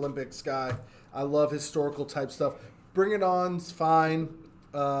huge Olympics guy. I love historical type stuff. Bring It On's fine,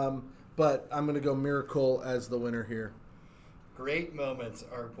 but I'm going to go Miracle as the winner here. Great moments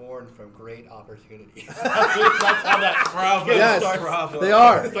are born from great opportunities. That's how that Bravo. Yes, Bravo. they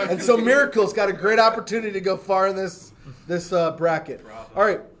are. And so Miracle's got a great opportunity to go far in this bracket. Bravo. All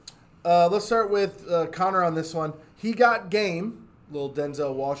right, let's start with Connor on this one. He got game, little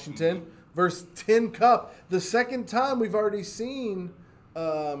Denzel Washington, versus Tin Cup. The second time we've already seen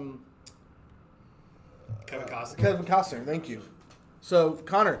Kevin Costner, thank you. So,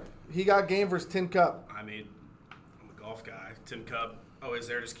 Connor, he got game versus Tin Cup. I mean, I'm a golf guy. Tim Cup always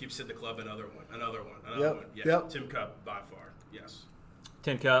there. Just keep sitting the club. Another one. Yep, Yeah. yep. Tim Cup by far. Yes.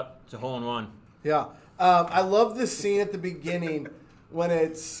 Tin Cup, it's a hole in one. Yeah. I love this scene at the beginning when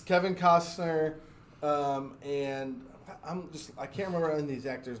it's Kevin Costner and I can't remember any of these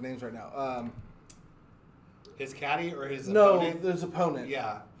actors' names right now. His caddy or his No, opponent? his opponent.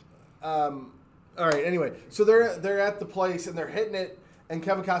 Yeah. All right. Anyway, so they're at the place and they're hitting it, and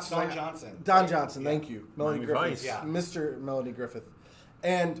Kevin Costner's Don like, Johnson. Don Right? Johnson. Yeah. Thank you, Melanie Miami Griffith. Vice. Yeah. Mr. Melanie Griffith,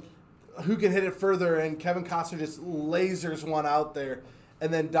 and who can hit it further? And Kevin Costner just lasers one out there,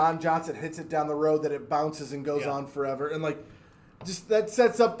 and then Don Johnson hits it down the road that it bounces and goes on forever, and just that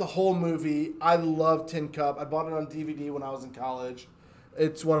sets up the whole movie. I love Tin Cup. I bought it on DVD when I was in college.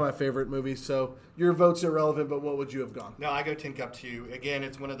 It's one of my favorite movies. So your vote's irrelevant, but what would you have gone? No, I go Tin Cup too. Again,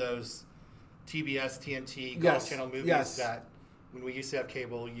 it's one of those TBS, TNT, Golf Yes, Channel movies yes. that when we used to have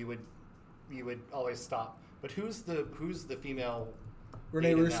cable, you would always stop. But who's the female? Renee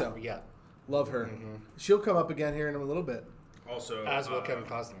lead in Russo. that? Yeah, Love her. Mm-hmm. She'll come up again here in a little bit. Also, as will Kevin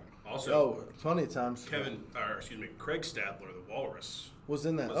Costner. Also, Oh, plenty of times. Craig Stadler, the Walrus, Was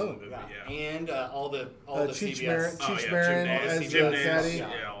in that. was in the Oh, movie. Yeah. Yeah. And all the Cheech CBS. Marin- Oh, Cheech yeah, Marin Jim as Nance, the Jim Nance, caddy.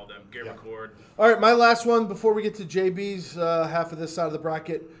 yeah, all them. Gary Yeah. McCord. all right, my last one before we get to JB's half of this side of the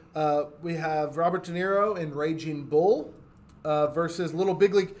bracket. We have Robert De Niro in Raging Bull versus Little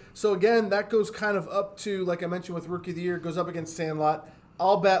Big League. So again, that goes kind of up to, like I mentioned with Rookie of the Year, goes up against Sandlot.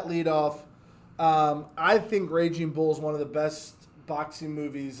 I'll bat lead off. I think Raging Bull is one of the best boxing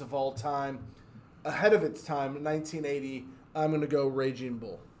movies of all time. Ahead of its time, 1980. I'm going to go Raging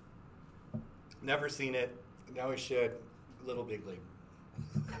Bull. Never seen it. Now we should. Little Big League.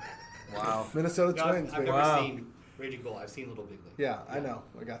 Wow. Minnesota No, Twins, I've baby. never Wow. seen Raging Bull. I've seen Little Big League. Yeah, I know.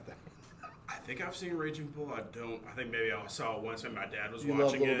 I got that. I think I've seen Raging Bull. I think maybe I saw it once when my dad was You love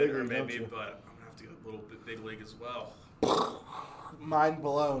watching Little it, Big or League, don't maybe. you? But I'm gonna have to go Little Big League as well. Mind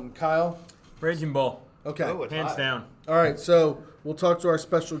blown. Kyle? Raging Bull, Okay. Oh, it's hands hot. down. All right, so we'll talk to our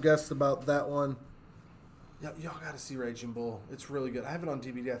special guest about that one. Y'all got to see Raging Bull. It's really good. I have it on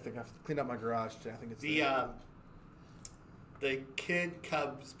DVD. I think I've cleaned out my garage. I think it's The Kid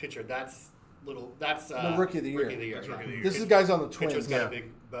Cubs pitcher. That's the Rookie of the Year. That's Rookie of the Year. This is guys on the Pitcher's Twins. got a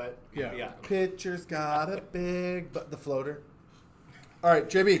big butt. Yeah. Pitcher's got a big butt. The floater. All right,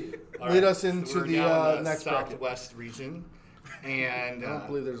 JB, All lead right, us so into we're the now in next bracket. Southwest region, and I don't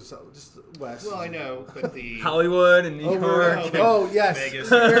believe there's a south, just west. well, I know, but the Hollywood and New Over. York. Oh, yes. Vegas.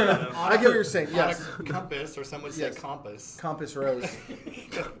 Fair enough. I get what you're saying. on Yes. a compass, or some would say Yes. compass. Compass Rose.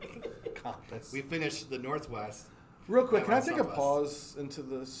 Compass. We finished the Northwest. Real quick, Yeah, can I we're take a Southwest. pause into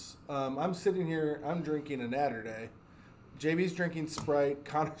this? I'm sitting here, I'm drinking a Natterday. JB's drinking Sprite,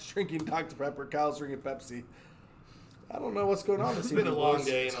 Connor's drinking Dr. Pepper, Kyle's drinking Pepsi. I don't know what's going on this It's been a evening, long boys.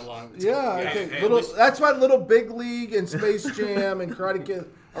 day and a long. Yeah, Hey, okay. hey, at Little, least- that's why Little Big League and Space Jam and Karate Kid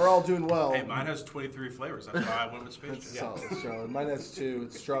are all doing well. Hey, mine has 23 flavors. That's why I went with Space It's Jam. solid. So mine has 2.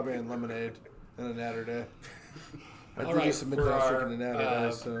 It's strawberry and lemonade and a Natterday. I All did right, get some for midnight our, chicken and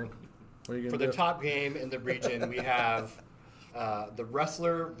natty, so what are you For gonna the do? top game in the region, we have the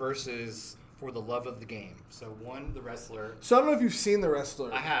Wrestler versus For the Love of the Game. So one, the Wrestler. So I don't know if you've seen The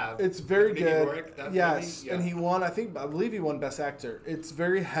Wrestler. I have. It's very With Mickey good. Rourke, that Yes, movie? Yeah. and he won. I believe he won Best Actor. It's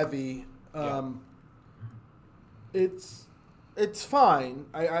very heavy. It's fine.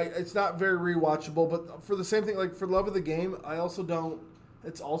 It's not very rewatchable, but for the same thing, like for Love of the Game, I also don't.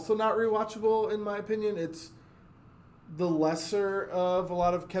 It's also not rewatchable in my opinion. It's the lesser of a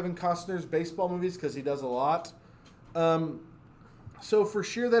lot of Kevin Costner's baseball movies because he does a lot. So for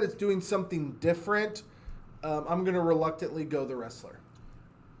sure that it's doing something different, I'm going to reluctantly go The Wrestler.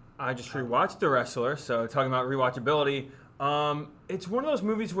 I just rewatched The Wrestler, so talking about rewatchability, it's one of those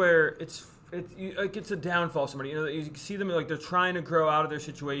movies where it's a downfall of somebody. You know, you see them like they're trying to grow out of their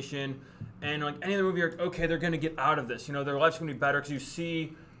situation, and like any other movie, you're like, okay, they're going to get out of this. You know, their life's going to be better because you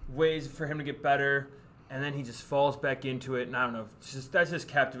see ways for him to get better, and then he just falls back into it. And I don't know, that's just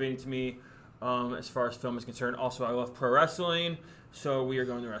captivating to me as far as film is concerned. Also, I love pro wrestling, so we are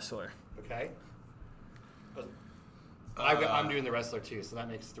going The Wrestler. Okay. I'm doing The Wrestler too, so that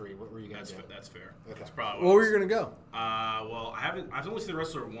makes 3. What were you going to do? That's fair. Okay. That's probably Where were you going to go? Well, I've only seen The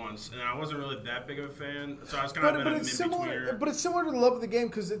Wrestler once, and I wasn't really that big of a fan, so I was kind of in a it's similar. in-betweener. But it's similar to The Love of the Game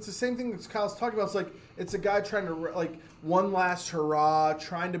because it's the same thing that Kyle's talking about. It's like it's a guy trying to like one last hurrah,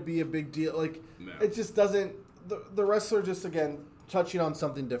 trying to be a big deal. Like it just doesn't. The Wrestler just again touching on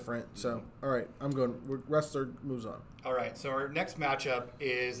something different. So all right, I'm going. Wrestler moves on. All right, so our next matchup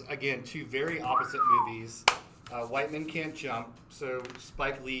is, again, 2 very opposite movies. White Men Can't Jump, so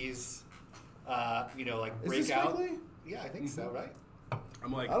Spike Lee's, Is this breakout. Spike Lee? Yeah, I think so, right?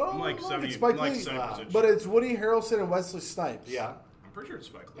 I'm like I don't know if 70, it's Spike like Lee, 70%. but it's Woody Harrelson and Wesley Snipes. Yeah. I'm pretty sure it's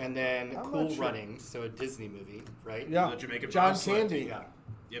Spike Lee. And then I'm Cool not sure. Runnings, so a Disney movie, right? Yeah. The Jamaican John bobsled Candy. team. Yeah.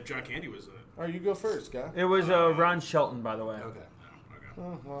 Yep, John Candy was in it. All right, you go first, guy. It was Ron Shelton, by the way. Okay. Oh, okay.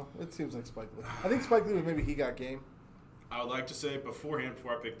 Oh, well, it seems like Spike Lee. I think Spike Lee was maybe He Got Game. I would like to say beforehand,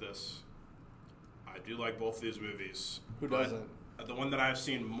 before I pick this, I do like both of these movies. Who but doesn't? The one that I've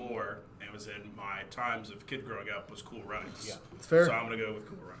seen more, and was in my times of kid growing up, was Cool Runnings. Yeah. It's fair. So I'm going to go with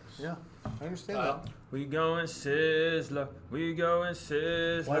Cool Runnings. Yeah, I understand Kyle? that. We going Sizzler. We going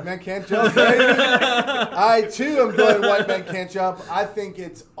Sizzler. White Man Can't Jump, baby. I, too, am going White Man Can't Jump. I think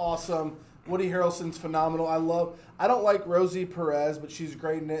it's awesome. Woody Harrelson's phenomenal. I don't like Rosie Perez, but she's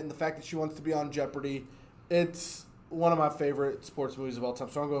great in it, and the fact that she wants to be on Jeopardy, it's one of my favorite sports movies of all time,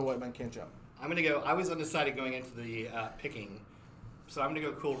 so I'm going White Man Can't Jump. I'm going to go, I was undecided going into the picking, so I'm going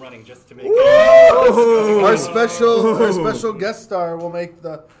to go Cool Running just to make Our special guest star will make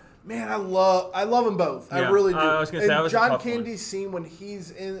the... Man, I love them both. I Yeah, really do. I was gonna say, and that was a John tough one. Candy's scene when he's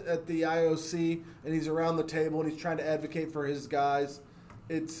in at the IOC and he's around the table and he's trying to advocate for his guys,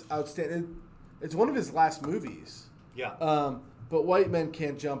 it's outstanding. It's one of his last movies. Yeah. But White Men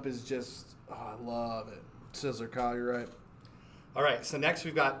Can't Jump is just, I love it. Sizzler, Kyle, you're right. All right, so next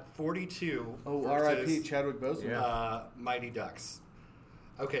we've got 42 Oh, versus R.I.P. Chadwick Boseman. Yeah. Mighty Ducks.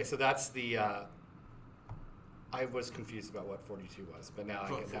 Okay, so that's the... I was confused about what 42 was, but now I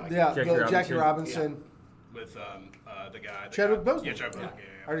get Yeah, Jackie Robinson. With the guy. Chadwick Boseman. Yeah, Chadwick Boseman. Yeah.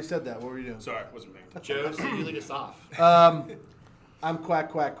 Yeah. I already said that. What were you doing? Sorry, wasn't paying attention. Joe, so you lead us off. I'm quack,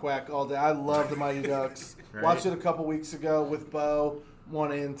 quack, quack all day. I love the Mighty Ducks. Right. Watched it a couple weeks ago with Bo,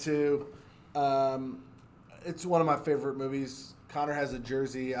 1 and 2. It's one of my favorite movies. Connor has a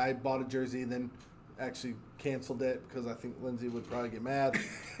jersey. I bought a jersey and then actually canceled it because I think Lindsay would probably get mad.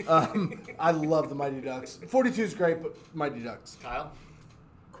 I love the Mighty Ducks. 42 is great, but Mighty Ducks. Kyle?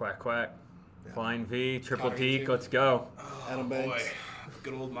 Quack, quack. Flying V, triple Connor, deke, you? let's go. Adam Boy, Banks.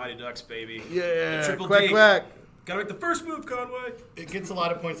 good old Mighty Ducks, baby. Yeah, Triple quack, D. quack. Gotta make the first move, Conway. It gets a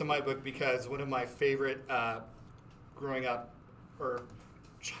lot of points in my book because one of my favorite growing up,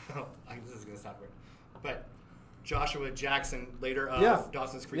 this is going to sound weird, but Joshua Jackson, later of Yeah.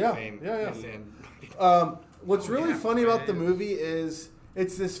 Dawson's Creek Yeah. fame, Yeah. is in. What's really funny about the movie is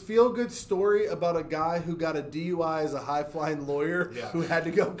it's this feel-good story about a guy who got a DUI as a high-flying lawyer Yeah. who had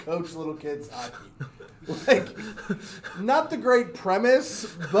to go coach little kids hockey. Like, not the great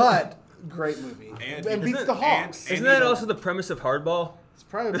premise, but great movie. And beats the Hawks. and Isn't that also the premise of Hardball? It's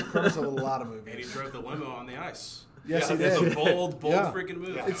probably the premise of a lot of And he movies. drove the limo on the ice. Yes, Yeah, he It's did. a bold Yeah. freaking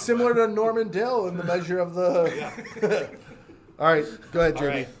move. Yeah. It's similar to Norman Dill in the measure of the... All right, go ahead, All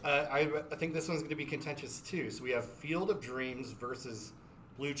Jamie. right, I think this one's going to be contentious too. So we have Field of Dreams versus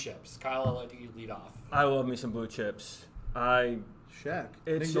Blue Chips. Kyle, I'll let you lead off. I love me some blue chips. Shaq.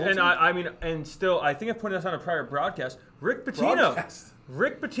 It's Nick and Nolte? I mean, and still, I think I pointed this on a prior broadcast. Rick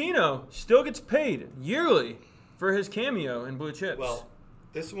Pitino still gets paid yearly for his cameo in Blue Chips. Well,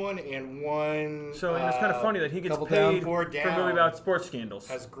 This one and one. So and it's kind of funny that he gets Couple paid down, four for down. a movie about sports scandals.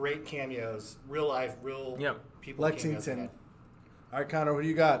 Has great cameos, real life, real people. cameos in Lexington. it. All right, Connor, what do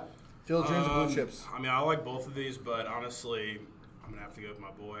you got? Field of Dreams or Blue Chips? I mean, I like both of these, but honestly, I'm gonna have to go with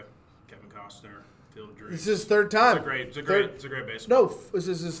my boy, Kevin Costner. Field of Dreams. This is his third time. It's a great baseball. No, this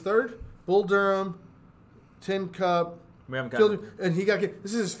is his third. Bull Durham, Tin Cup. We haven't Field, gotten. and he got.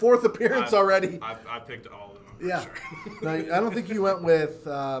 This is his fourth appearance already. I picked all of them. I'm pretty Yeah. sure. No, I don't think you went with.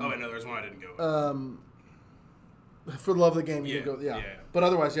 Oh wait, no, there's one I didn't go with. For the love of the game, you Yeah, did go. Yeah. yeah. But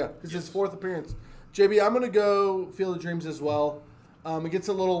otherwise, yeah, this is his fourth appearance. JB, I'm gonna go Field of Dreams as well. It gets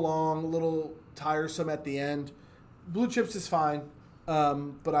a little long, a little tiresome at the end. Blue Chips is fine,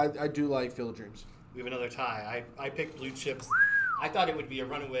 but I do like Field of Dreams. We have another tie. I picked Blue Chips. I thought it would be a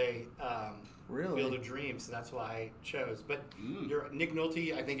runaway Really? Field of Dreams, so that's why I chose. But your Nick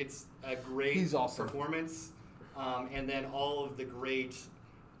Nolte, I think it's a great He's awesome. performance. And then all of the great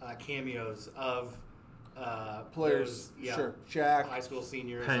cameos of Players, those, sure. Jack. high school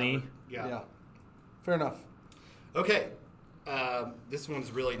seniors. Penny. Yeah. Fair enough. Okay. This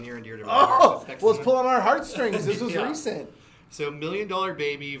one's really near and dear to my Oh, heart. This next well, it's one. pulling on our heartstrings. This was Yeah. recent. So $1 Million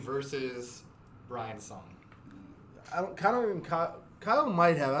Baby versus Brian's Song. Kyle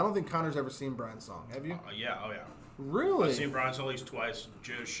might have. I don't think Connor's ever seen Brian's Song. Have you? Yeah, oh yeah. Really? I've seen Brian's at least twice.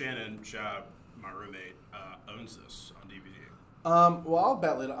 Joe Shannon, my roommate, owns this on DVD. Well, I'll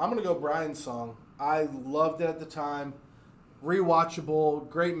bet later. I'm going to go Brian's Song. I loved it at the time. Rewatchable.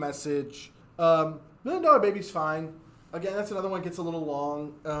 Great message. $1 Million Baby's fine. Again, that's another one that gets a little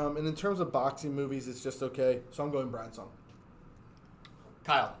long. And in terms of boxing movies, it's just okay. So I'm going Brian's Song.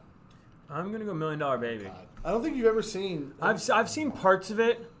 Kyle. I'm gonna go $1 Million Baby. I don't think you've ever seen. I've seen parts of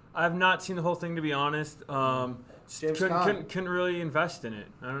it. I've not seen the whole thing, to be honest. James Couldn't, Caan. couldn't really invest in it.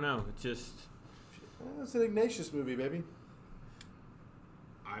 I don't know. It just. It's an Ignatius movie, baby.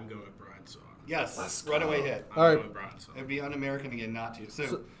 I'm going with Brian's Song. Yes. Runaway hit. I'm All right. going with Brian's Song. It'd be un-American again not to.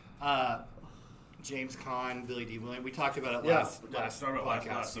 So James Caan, Billy D. Williams. We talked about it Yeah. last Talk about podcast.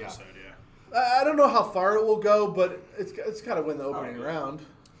 last Yeah. episode, yeah. I don't know how far it will go, but it's got to win the opening round.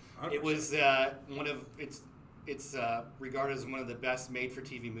 It was one of it's regarded as one of the best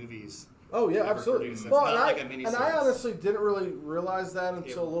made-for-TV movies. Oh yeah, ever absolutely. produced. It's Well, not and like a I miniseries. honestly didn't really realize that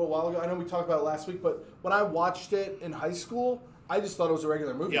until a little while ago. I know we talked about it last week, but when I watched it in high school, I just thought it was a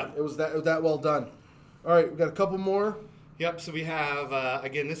regular movie. Yeah. It was that well done. All right, we got a couple more. Yep. So we have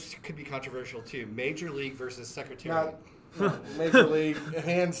again. This could be controversial too. Major League versus Secretariat. Not Major League,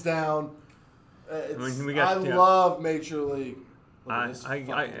 hands down. I yeah. love Major League. Look at I this was fucking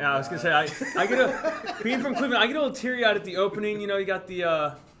gonna say I get being from Cleveland, I get a little teary eyed at the opening. You know, you got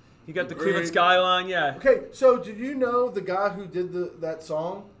the Cleveland skyline. Yeah. Okay, so did you know the guy who did that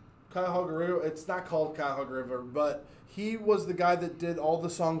song, Cuyahoga River? It's not called Cuyahoga River, but he was the guy that did all the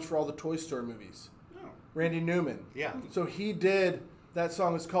songs for all the Toy Story movies. Oh. Randy Newman. Yeah. So he did that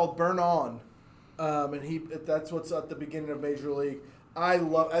song. It's called "Burn On," and that's what's at the beginning of Major League. I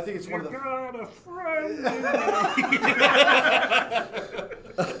think it's one of the. Got a friend.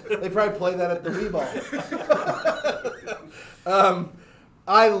 They probably play that at the Wii Ball.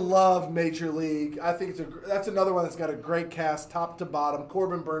 I love Major League. I think that's another one that's got a great cast, top to bottom.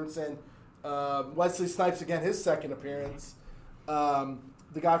 Corbin Burnson, Wesley Snipes again, his second appearance.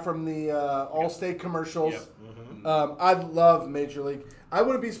 The guy from the Allstate commercials. Yep. I love Major League. I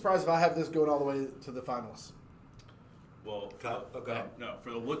wouldn't be surprised if I have this going all the way to the finals. Well, Okay. no,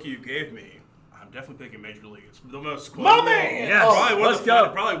 for the look you gave me, I'm definitely picking Major League. It's the most My quotable. man! Yes. Let's go.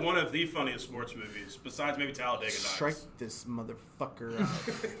 Probably one of the funniest sports movies, besides maybe Talladega Nights. Strike this motherfucker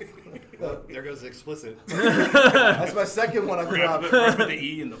out. There goes the explicit. That's my second one I We're gonna forgot. put the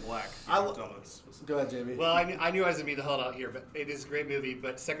E in the black. Go ahead, JB. Well, I knew I was going to be the holdout here, but it is a great movie.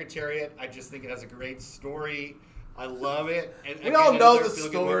 But Secretariat, I just think it has a great story. I love it. And We all know another the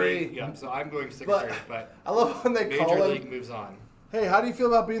feel-good story. movie. Yeah, so I'm going Secretariat, but I love when they call Major him. League moves on. Hey, how do you feel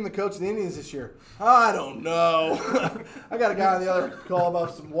about being the coach of the Indians this year? I don't know. I got a guy on the other call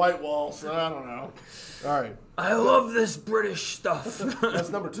about some white walls, so I don't know. All right. I love this British stuff. That's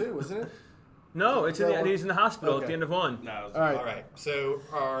number 2, isn't it? No, it's he's in the hospital at Okay. the end of one. No, All right. All right. So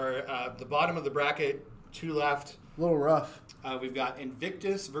our the bottom of the bracket, 2 left. A little rough. We've got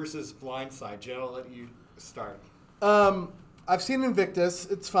Invictus versus Blindside. Joe, I'll let you start. I've seen Invictus.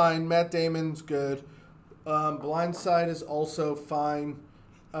 It's fine. Matt Damon's good. Blindside is also fine.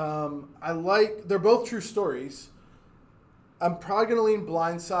 They're both true stories. I'm probably going to lean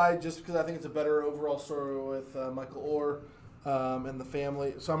Blindside just because I think it's a better overall story with Michael Orr and the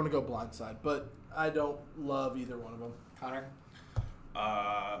family. So I'm going to go Blindside. But I don't love either one of them. Connor?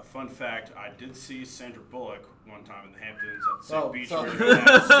 Fun fact, I did see Sandra Bullock one time in the Hamptons at the same beach. so- we were doing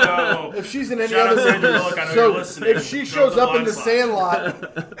that. So If she's in any shout out other Sandra movies, Bullock, I know so you're listening. if she Throw shows the up in the blind Sandlot,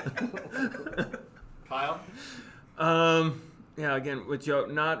 Kyle? Yeah, again, with Joe,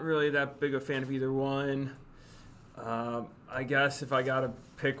 not really that big a fan of either one. I guess if I got to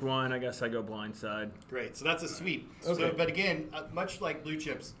pick one, I guess I go Blindside. Great. So that's a sweep. Okay. So, but again, much like Blue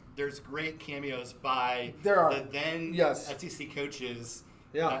Chips, there's great cameos by There are. the then Yes. SEC coaches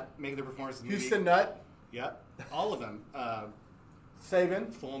Yeah. that make their performances in the Houston movie. Nutt, Yep. All of them.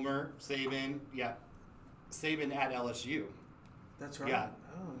 Saban. Fulmer, Saban. Yeah. Saban at LSU. That's right. Yeah.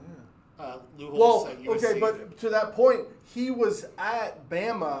 Oh, yeah. Lou Well, Holtz at USC. okay, but to that point, he was at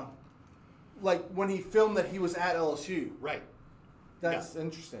Bama, like when he filmed that he was at LSU. Right. That's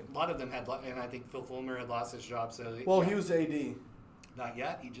interesting. A lot of them had, and I think Phil Fulmer had lost his job. So Well, yeah. he was AD. Not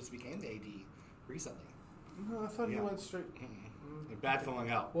yet. He just became the AD recently. No, I thought he Yeah. went straight. They're bad filling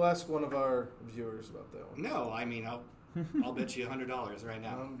out. We'll ask one of our viewers about that one. No, I mean, I'll bet you $100 right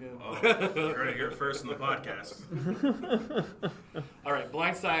now. I'm good. Oh, you heard it here first in the podcast. All right,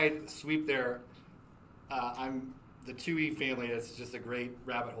 Blindside sweep there. I'm the 2E family. It's just a great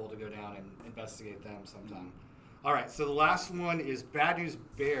rabbit hole to go down and investigate them sometime. All right, so the last one is Bad News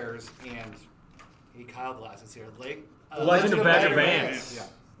Bears and Kyle Glass is here. Legend of Bagger Vance. Yeah.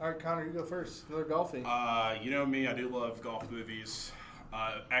 All right, Connor, you go first. Another golfing. You know me, I do love golf movies.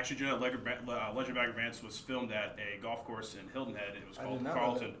 Actually, you know, Legend of Bagger Vance was filmed at a golf course in Hilton Head. It was I called did not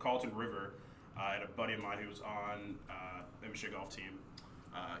know Carlton River. And a buddy of mine who was on the Michigan golf team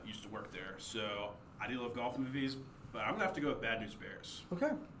used to work there. So I do love golf movies, but I'm gonna have to go with Bad News Bears,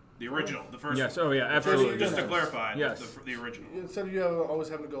 Okay. the original, the first. Yes. one. Oh, yeah. Absolutely. Just to Yes. clarify, Yes. the original. Instead of you always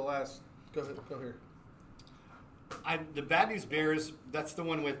having to go last, go ahead. Go here. The Bad News Bears, that's the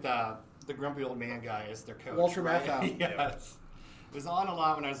one with the grumpy old man guy as their coach. Walter right? Matthau. Yes. It was on a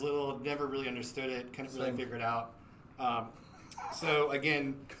lot when I was little. Never really understood it. Couldn't really Same. figure it out. So,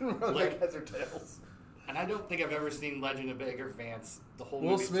 again, Like heads or tails. and I don't think I've ever seen Legend of Bagger Vance the whole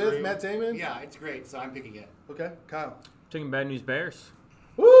Will movie Smith, through. Matt Damon? Yeah, it's great, so I'm picking it. Okay, Kyle. Taking Bad News Bears.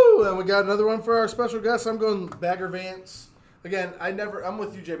 Woo! And we got another one for our special guest. I'm going Bagger Vance. Again, I'm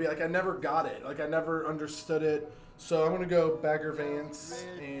with you, JB. Like, I never got it. Like, I never understood it. So I'm going to go Bagger Vance.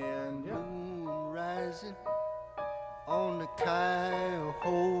 And, yeah. Moon rising on the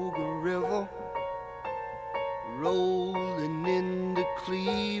Cuyahoga River, rolling into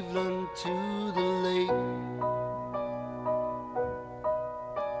Cleveland to the lake.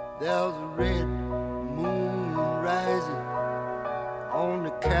 There's a red moon rising on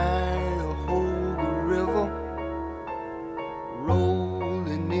the Cuyahoga River,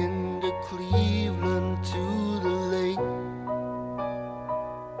 rolling into Cleveland to the lake.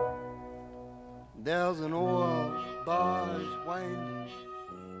 There's an oil barge winding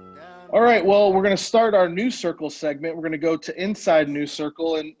down. All right, well, we're going to start our News Circle segment. We're going to go to Inside News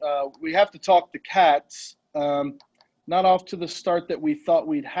Circle, and we have to talk the Cats. Not off to the start that we thought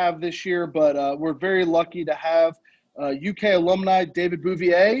we'd have this year, but we're very lucky to have UK alumni David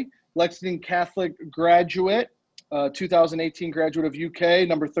Bouvier, Lexington Catholic graduate, 2018 graduate of UK,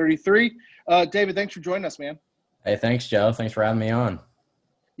 number 33. David, thanks for joining us, man. Hey, thanks, Joe. Thanks for having me on.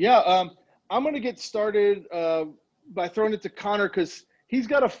 Yeah, I'm going to get started by throwing it to Connor because he's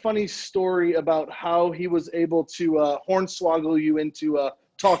got a funny story about how he was able to hornswoggle you into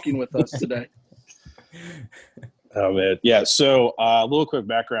talking with us today. Oh man, yeah. So a little quick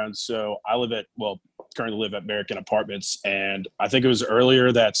background. So I currently live at American Apartments, and I think it was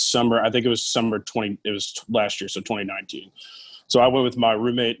earlier that summer. I think it was summer 20. It was last year, so 2019. So I went with my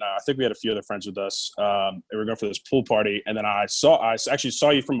roommate. I think we had a few other friends with us. And we were going for this pool party, and then I actually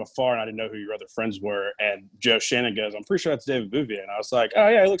saw you from afar, and I didn't know who your other friends were. And Joe Shannon goes, "I'm pretty sure that's David Bouvier," and I was like, "Oh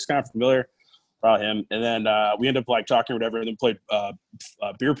yeah, he looks kind of familiar." Probably him. And then we ended up talking or whatever, and then played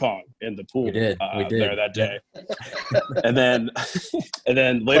beer pong in the pool. We did there that day. and then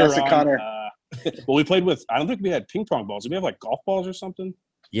later Classic on, Connor. well, we played with. I don't think we had ping pong balls. Did we have golf balls or something?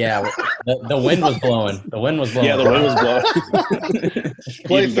 Yeah, the wind was blowing. The wind was blowing. Yeah, the wind was blowing.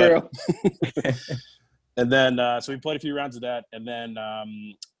 Play Even through. better. And then so we played a few rounds of that, and then I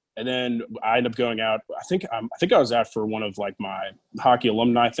ended up going out. I think I was out for one of my hockey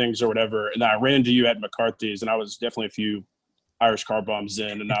alumni things or whatever, and then I ran into you at McCarthy's, and I was definitely a few Irish car bombs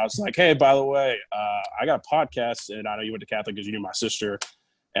in, and I was like, "Hey, by the way, I got a podcast, and I know you went to Catholic because you knew my sister."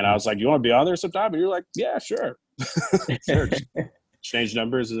 And I was like, "You want to be on there sometime?" And you're like, "Yeah, sure." Sure. Changed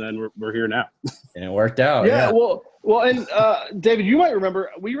numbers, and then we're here now. And it worked out. Yeah, well, and David, you might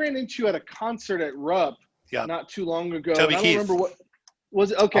remember we ran into you at a concert at Rupp not too long ago. Toby and I don't Keith. remember what.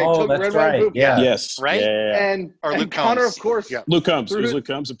 Was it okay? Oh, Took that's Red, White, and right. Blue. Yeah. Yes. Right? Yeah. And Or Luke Connor, Combs. of course. Yeah. Luke Combs. It was Through- Luke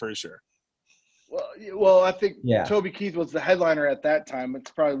Combs, I'm pretty sure. Well, I think Yeah. Toby Keith was the headliner at that time. It's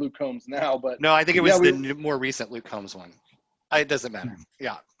probably Luke Combs now, but No, I think it was Yeah, the more recent Luke Combs one. It doesn't matter.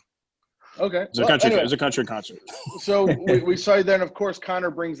 Yeah. okay. It was a country concert. So we saw you then. Of course,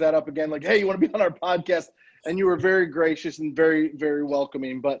 Connor brings that up again, like, hey, you want to be on our podcast? And you were very gracious and very, very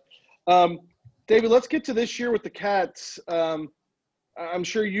welcoming. But, David, let's get to this year with the Cats. I'm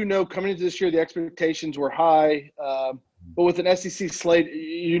sure you know coming into this year, the expectations were high. But with an SEC slate,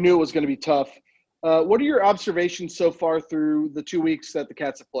 you knew it was going to be tough. What are your observations so far through the 2 weeks that the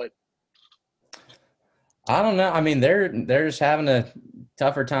Cats have played? I don't know. I mean, they're just having a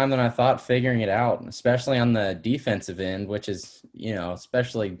tougher time than I thought figuring it out, especially on the defensive end, which is,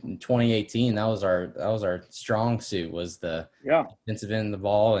 especially in 2018, that was our strong suit, was the defensive end of the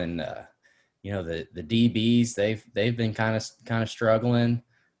ball. And the DBs, they've been kind of struggling.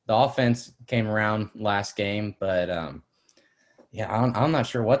 The offense came around last game, but I'm not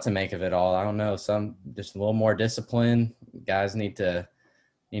sure what to make of it all. I don't know. Some just a little more discipline. Guys need to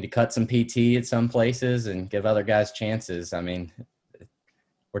cut some PT at some places and give other guys chances. I mean,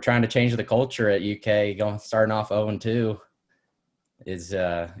 we're trying to change the culture at UK. Starting off 0-2 is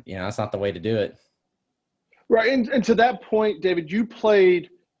that's not the way to do it. Right, and to that point, David, you played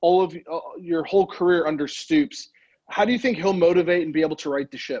all of your whole career under Stoops. How do you think he'll motivate and be able to right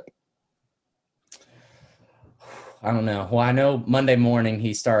the ship? I don't know. Well, I know Monday morning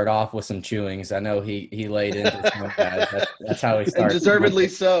he started off with some chewings. I know he laid into some guys. That's how he started. And deservedly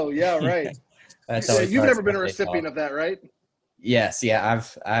so. Yeah, right. That's how You've never been a recipient of that, right? Yes, yeah.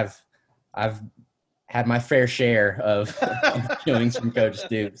 I've had my fair share of chewings from Coach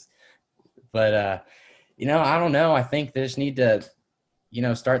Stoops. But I don't know. I think they just need to,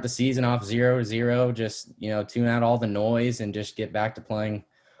 start the season off 0-0. Just tune out all the noise and just get back to playing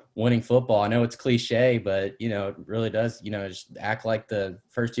winning football. I know it's cliche, but it really does. Just act like the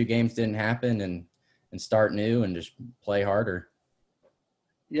first two games didn't happen and start new and just play harder.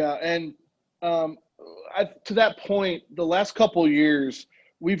 Yeah, and to that point, the last couple of years,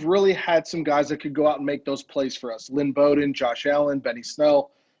 we've really had some guys that could go out and make those plays for us. Lynn Bowden, Josh Allen, Benny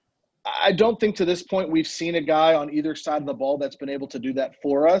Snell. I don't think to this point we've seen a guy on either side of the ball that's been able to do that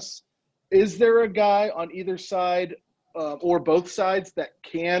for us. Is there a guy on either side or both sides that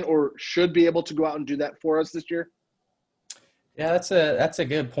can or should be able to go out and do that for us this year? Yeah, that's a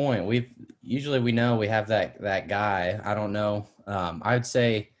good point. We know we have that guy. I don't know. I would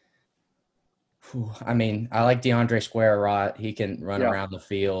say, I like DeAndre Square-Rott. He can run around the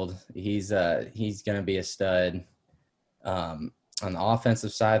field. He's going to be a stud. On the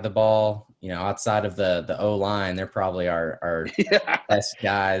offensive side of the ball, outside of the O-line, they're probably our best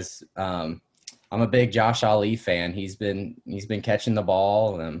guys. I'm a big Josh Ali fan. He's been catching the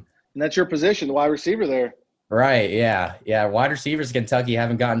ball. And that's your position, the wide receiver there. Right, yeah. Yeah, wide receivers in Kentucky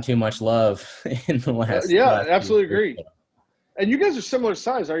haven't gotten too much love in the last absolutely agree. And you guys are similar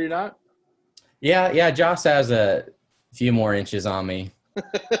size, are you not? Yeah, Josh has a few more inches on me.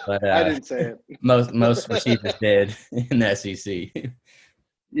 But I didn't say it. Most receivers did in the SEC.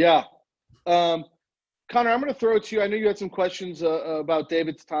 Yeah. Connor, I'm going to throw it to you. I know you had some questions about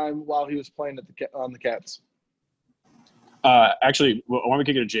David's time while he was playing on the Cats. Actually, I want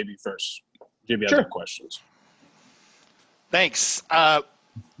to kick it to JB first. JB has some questions. Thanks. I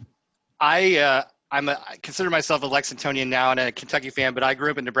consider myself a Lexingtonian now and a Kentucky fan, but I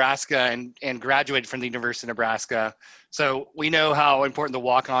grew up in Nebraska and graduated from the University of Nebraska. So we know how important the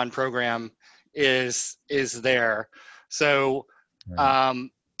walk-on program is there. So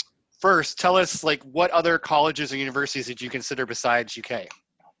first, tell us what other colleges or universities did you consider besides UK?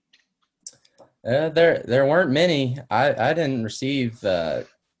 There weren't many. I didn't receive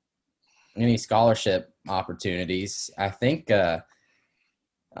any scholarship opportunities. I think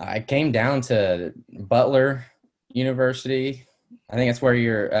I came down to Butler University. I think that's where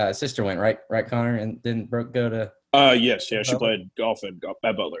your sister went, right, Connor? And didn't Brooke go to? Yes, yeah, she played golf at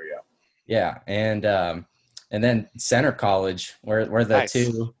Butler, yeah. Yeah, and then Center College, where the Nice.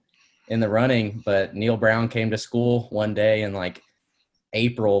 two in the running. But Neil Brown came to school one day in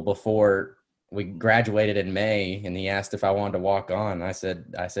April before we graduated in May, and he asked if I wanted to walk on. I said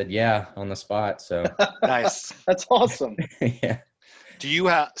yeah, on the spot. So Nice. That's awesome. yeah. Do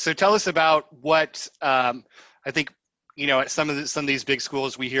you so tell us about what I think at some of these big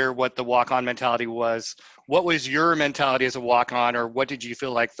schools we hear what the walk-on mentality was. What was your mentality as a walk-on, or what did you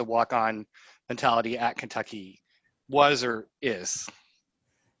feel like the walk-on mentality at Kentucky was or is?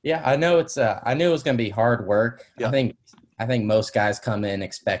 Yeah, I know I knew it was going to be hard work. Yeah. I think most guys come in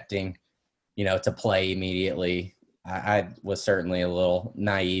expecting, to play immediately. I was certainly a little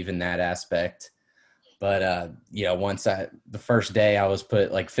naive in that aspect. But, once the first day I was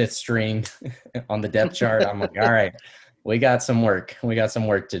put like 5th string on the depth chart, I'm like, all right, we got some work. We got some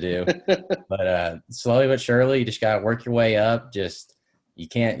work to do. But slowly but surely, you just got to work your way up. You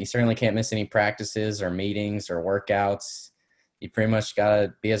certainly can't miss any practices or meetings or workouts. You pretty much got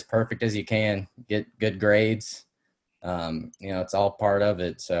to be as perfect as you can, get good grades. It's all part of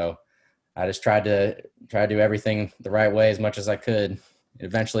it. So I just tried to do everything the right way as much as I could. It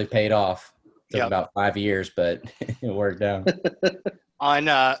eventually paid off. Took about 5 years, but it worked out.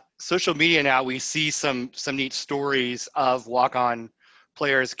 On social media now, we see some neat stories of walk-on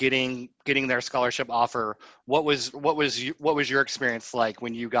players getting their scholarship offer. What was your experience like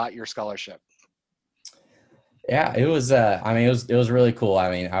when you got your scholarship? Yeah, it was. It was really cool. I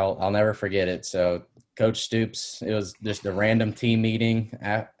mean, I'll never forget it. So, Coach Stoops, it was just a random team meeting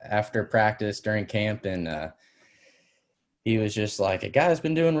after practice during camp, and he was just like, a guy that's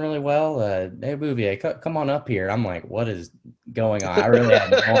been doing really well. Hey, Bouvier, come on up here. I'm like, what is going on? I really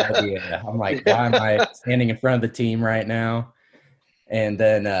had no idea. I'm like, why am I standing in front of the team right now? And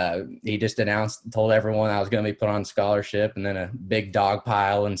then he just told everyone I was going to be put on scholarship, and then a big dog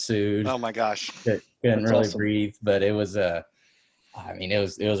pile ensued. Oh my gosh. Couldn't That's really awesome. breathe, but it was it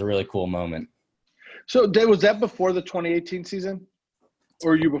was a really cool moment. So, Dave, was that before the 2018 season,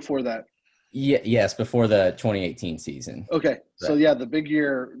 or were you before that? Yes, before the 2018 season. Okay, so yeah, the big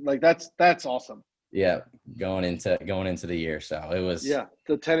year, like that's awesome. Yeah, going into the year, so it was. Yeah,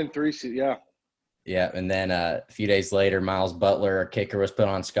 the 10-3 season. Yeah. Yeah, and then a few days later, Miles Butler, our kicker, was put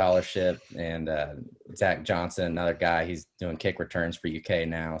on scholarship, and Zach Johnson, another guy, he's doing kick returns for UK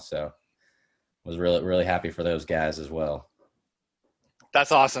now, so was really, really happy for those guys as well.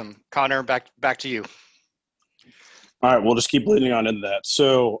 That's awesome. Connor, back to you. All right, we'll just keep leading on into that.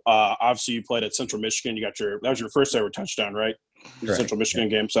 So, obviously, you played at Central Michigan. That was your first ever touchdown, right? The Central Michigan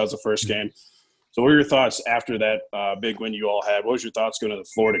game. So that was the first game. So, what were your thoughts after that big win you all had? What was your thoughts going to the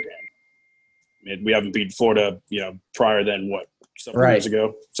Florida game? I mean, we haven't beaten Florida, prior than what, several years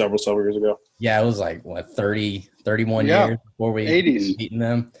ago? Several years ago. Yeah, it was like 31 years before we 80s. beaten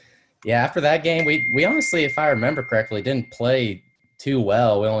them. Yeah, after that game, we honestly, if I remember correctly, didn't play too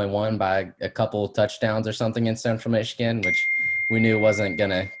well. We only won by a couple touchdowns or something in Central Michigan, which we knew wasn't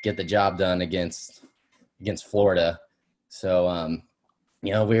gonna get the job done against Florida. So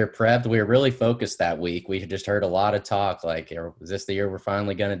we were prepped. We were really focused that week. We just heard a lot of talk like, is this the year we're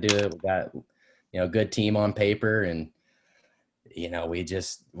finally gonna do it? We got a good team on paper, and we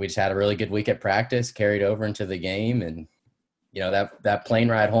just had a really good week at practice, carried over into the game, and that plane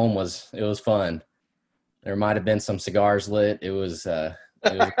ride home was fun. There might have been some cigars lit. It was a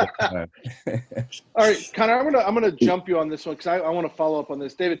good time. All right, Connor, I'm gonna jump you on this one because I want to follow up on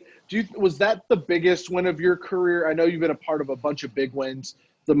this. David, was that the biggest win of your career? I know you've been a part of a bunch of big wins,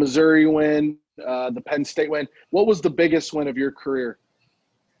 the Missouri win, the Penn State win. What was the biggest win of your career?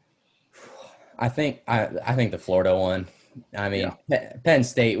 I think the Florida one. I mean, Penn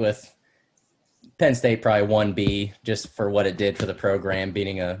State probably 1B just for what it did for the program,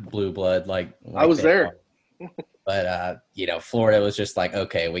 beating a blue blood like I was there. But Florida was just like,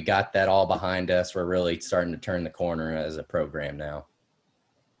 okay, we got that all behind us. We're really starting to turn the corner as a program now.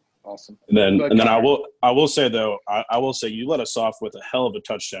 Awesome. And then I will say though, I will say you let us off with a hell of a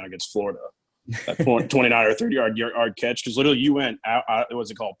touchdown against Florida. That 29 or 30-yard catch, because literally you went out,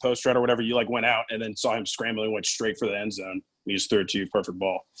 what's it called, post route or whatever, you like went out and then saw him scrambling, went straight for the end zone. He just threw it to you, perfect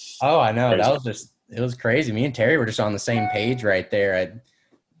ball. Oh, I know. Crazy. It was crazy. Me and Terry were just on the same page right there.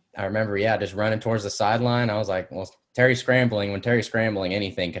 I remember, just running towards the sideline. I was like, well, Terry's scrambling. When Terry's scrambling,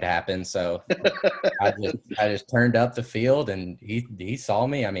 anything could happen. So I just turned up the field, and he saw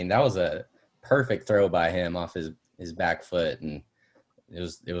me. I mean, that was a perfect throw by him off his back foot, and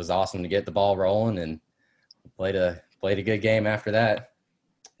it was awesome to get the ball rolling, and played a good game after that.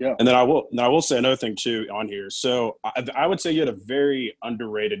 Yeah. And then I will say another thing too on here. So I would say you had a very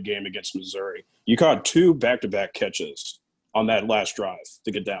underrated game against Missouri. You caught 2 back-to-back catches on that last drive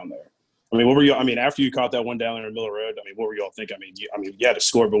to get down there. I mean, what were you? I mean, after you caught that one down there in Miller Road, I mean, what were you all thinking? I mean, you had to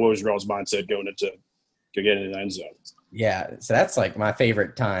score, but what was your all's mindset going into to get into the end zone? Yeah, so that's like my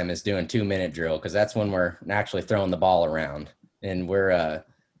favorite time is doing 2-minute drill, because that's when we're actually throwing the ball around, and we're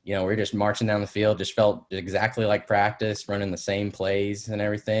just marching down the field. Just felt exactly like practice, running the same plays and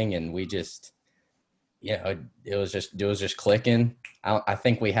everything, and we just, it was just clicking. I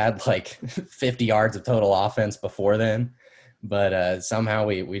think we had like 50 yards of total offense before then. But somehow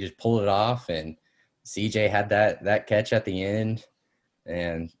we just pulled it off, and CJ had that catch at the end,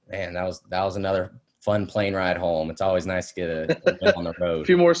 and man, that was another fun plane ride home. It's always nice to get a win on the road. A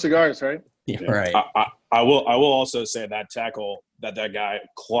few more cigars, right? Yeah, right. I will also say that tackle that guy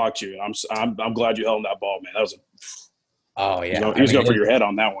clocked you. I'm glad you held that ball, man. That was Oh yeah, he was going for your head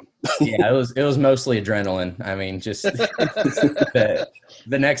on that one. Yeah, it was mostly adrenaline. I mean, just the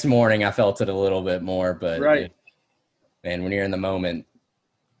next morning I felt it a little bit more, but Right. And when you're in the moment.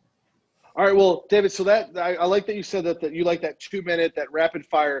 All right, well, David, so that I like that you said that you like that 2 minute, that rapid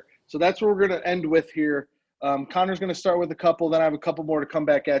fire. So that's what we're going to end with here. Connor's going to start with a couple, then I have a couple more to come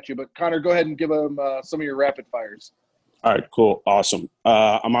back at you. But Connor, go ahead and give him some of your rapid fires. All right, cool, awesome.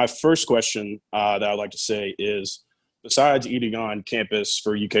 My first question that I'd like to say is, besides eating on campus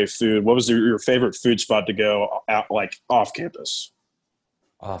for UK food, what was your favorite food spot to go out, like off campus?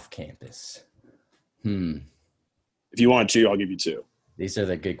 Off campus. If you want two, I'll give you two. These are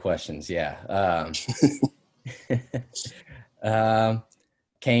the good questions. Yeah.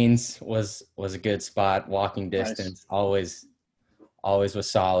 Canes was a good spot. Walking distance, nice. always was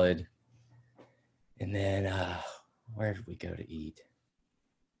solid. And then where did we go to eat?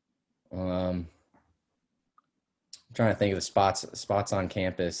 I'm trying to think of the spots on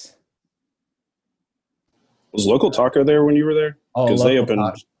campus. Was Local Taco there when you were there? Because they opened.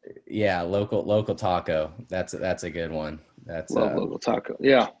 Local Taco. That's a good one. That's Local Taco.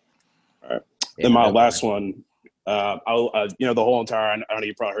 Yeah. All right. Then my last one. The whole entire. I know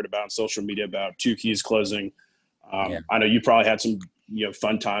you probably heard about on social media about Two Keys closing. I know you probably had some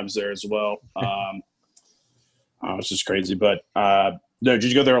fun times there as well. It's just crazy, but no, did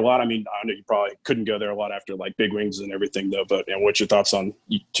you go there a lot? I mean, I know you probably couldn't go there a lot after like Big Wings and everything, though. But what's your thoughts on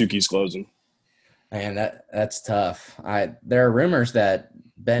Two Keys closing? Man, that's tough. There are rumors that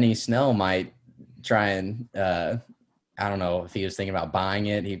Benny Snell might try and I don't know if he was thinking about buying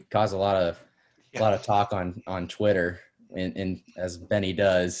it. He caused a lot of talk on Twitter, and as Benny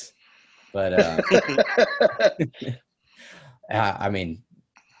does. But I mean,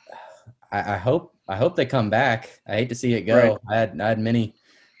 I hope they come back. I hate to see it go. Right. I had many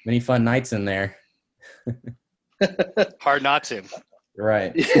fun nights in there. Hard not to.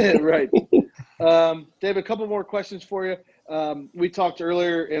 Right. Yeah, right. Dave, a couple more questions for you. We talked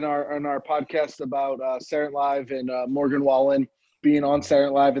earlier in our podcast about Saturday Live and Morgan Wallen being on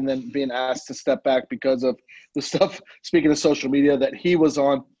Saturday Live and then being asked to step back because of the stuff, speaking of social media, that he was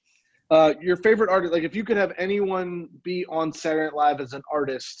on. Your favorite artist, like if you could have anyone be on Saturday Night Live as an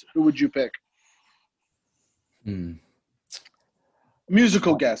artist, who would you pick?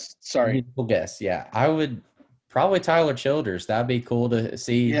 Musical guest, sorry. Musical guest, yeah. I would probably Tyler Childers. That'd be cool to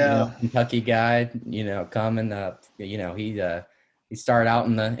see, Kentucky guy, come and he started out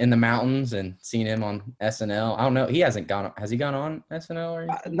in the mountains and seen him on SNL. I don't know. Has he gone on SNL or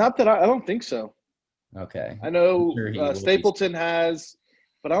anything? Not that I don't think so. Okay. I know Stapleton has,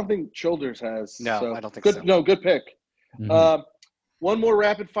 but I don't think Childers has. No, so. I don't think so. No, good pick. Mm-hmm. One more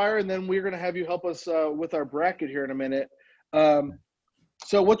rapid fire, and then we're going to have you help us with our bracket here in a minute.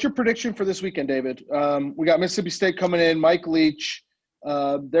 So what's your prediction for this weekend, David? We got Mississippi State coming in, Mike Leach.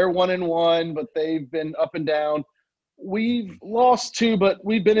 They're 1-1, but they've been up and down. We've lost 2, but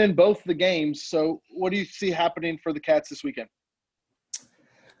we've been in both the games. So what do you see happening for the Cats this weekend?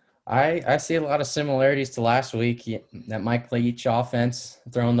 I see a lot of similarities to last week. That Mike Leach offense,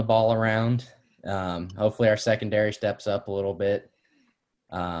 throwing the ball around. Hopefully our secondary steps up a little bit.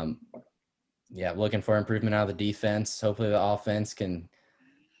 Looking for improvement out of the defense. Hopefully the offense can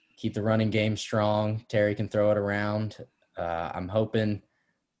keep the running game strong. Terry can throw it around. I'm hoping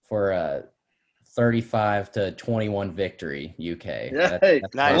for a 35-21 victory, UK. Hey,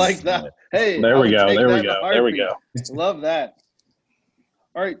 nice. I like that. Hey, there we go. There we go. Love that.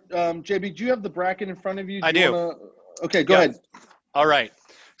 All right, JB, do you have the bracket in front of you? I do. Okay, go ahead. All right.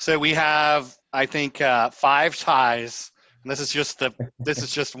 So we have, I think, 5 ties. And this is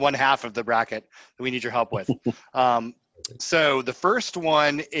just one half of the bracket that we need your help with. So the first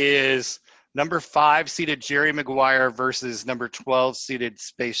one is number 5 seeded Jerry Maguire versus number 12 seeded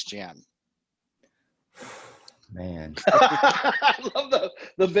Space Jam. Man. I love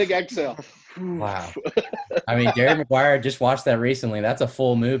the big exhale. Wow. I mean, Jerry Maguire, just watched that recently. That's a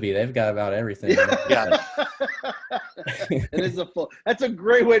full movie. They've got about everything. Yeah. That's a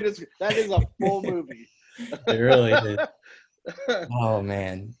great way to – that is a full movie. It really is. Oh,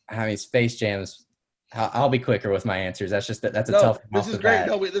 man. I mean, Space Jam's – I'll be quicker with my answers. That's a tough one. This is great.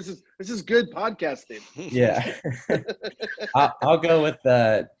 No, this is good podcasting. Yeah. I'll go with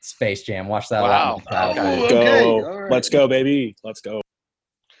Space Jam. Watch that. Wow. Okay. All right. Let's go, baby. Let's go.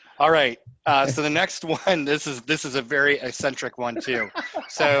 All right. So the next one, this is a very eccentric one too.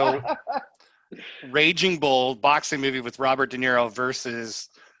 So Raging Bull boxing movie with Robert De Niro versus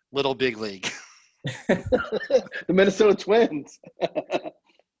Little Big League. The Minnesota Twins.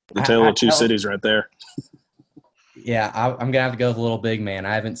 The tale of two cities right there. Yeah, I'm gonna have to go with Little Big Man.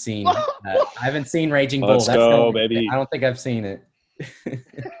 I haven't seen Raging Bull. Let's That's go, the baby. I don't think I've seen it.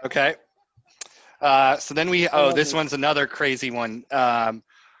 Okay. So then this one's another crazy one.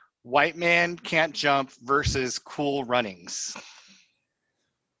 White Man Can't Jump versus Cool Runnings.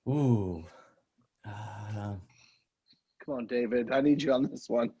 Ooh. Come on, David. I need you on this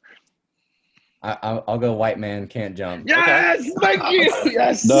one. I'll go White Man Can't Jump. Yes, thank you.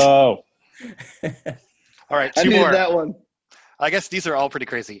 Yes. No. All right, I two needed more. that one. I guess these are all pretty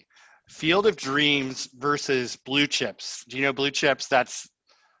crazy. Field of Dreams versus Blue Chips. Do you know Blue Chips? That's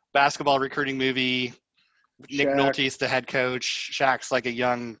basketball recruiting movie. Nick Shaq. Nolte's the head coach. Shaq's like a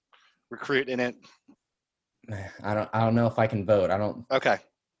young recruit in it. I don't know if I can vote. I don't. Okay.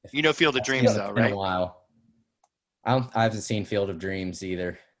 You know Field of Dreams though, It's been right? a while. I haven't seen Field of Dreams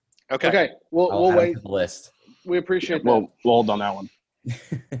either. Okay. We'll add it wait. to the list. We appreciate that. We'll hold on that one.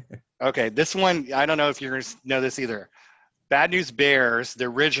 Okay. This one, I don't know if you're going to know this either. Bad News Bears, the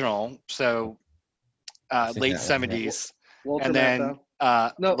original, so late that one, 70s. Walter And then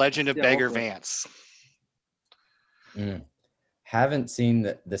No, Legend of yeah, Beggar Walter. Vance. Haven't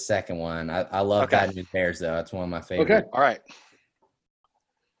seen the second one. I love Okay. Bad News Bears though. That's one of my favorites. Okay. All right.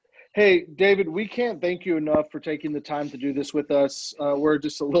 Hey, David, we can't thank you enough for taking the time to do this with us. We're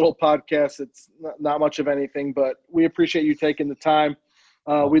just a little podcast. It's not much of anything, but we appreciate you taking the time.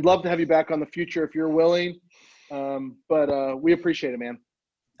 We'd love to have you back on the future if you're willing. But we appreciate it, man.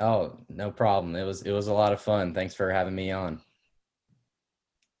 Oh, no problem. It was a lot of fun. Thanks for having me on.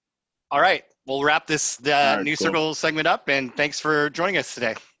 All right. We'll wrap this right, News cool. Circle segment up, and thanks for joining us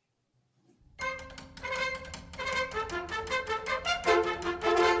today.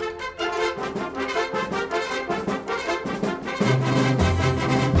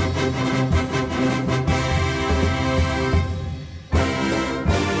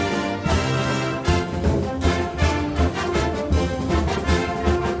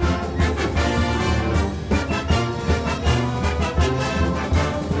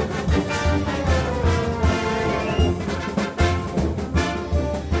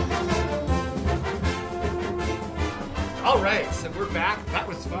 All right, so we're back. That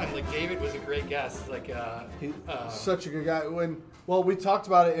was fun. Like, David was a great guest. Like, He's such a good guy. We talked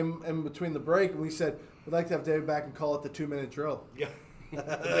about it in between the break, and we said we'd like to have David back and call it the 2-minute drill. Yeah.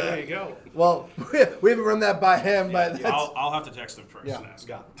 There you go. Well, we haven't run that by him, but Yeah, that's, I'll have to text him first Yeah. and ask.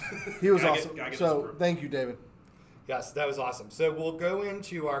 Yeah. he was Gotta get- awesome. gotta get this So approved. thank you, David. Yes, that was awesome. So we'll go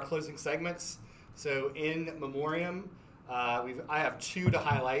into our closing segments. So in memoriam, I have two to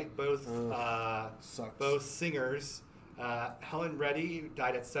highlight, both Sucks. both singers. Helen Reddy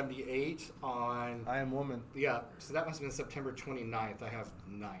died at 78 on I Am Woman. Yeah, so that must have been September 29th. I have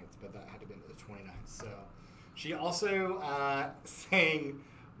 9th, but that had to have been the 29th. So she also sang,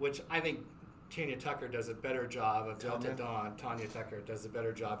 which I think Tanya Tucker does a better job of Delta Dawn. Tanya Tucker does a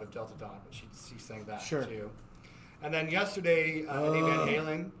better job of Delta Dawn, but she sang that Sure. too. And then yesterday, Eddie Van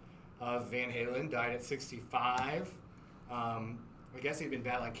Halen of Van Halen died at 65. I guess he'd been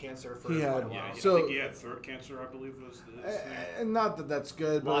battling cancer for He quite had- a while. Yeah, So- I think he had throat cancer, I believe was the thing. And not that that's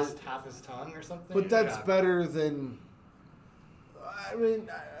good, Lost half his tongue or something. but that's Yeah. better than. I mean,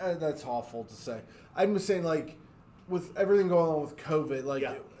 that's awful to say. I'm just saying, like, with everything going on with COVID, like,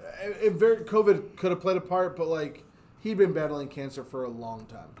 Yeah. COVID could have played a part, but like, he'd been battling cancer for a long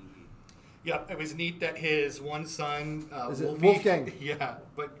time. Yeah, it was neat that his one son, Is it Wolfie, Wolfgang? Yeah,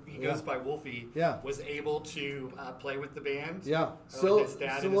 but he goes by Wolfie. Yeah. Was able to play with the band. Yeah, With his dad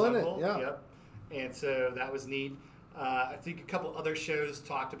and his still in it. uncle. Yeah. Yep. And so that was neat. I think a couple other shows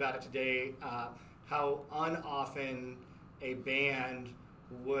talked about it today. How unoften a band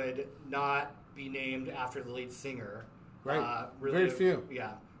would not be named after the lead singer. Right. Very few.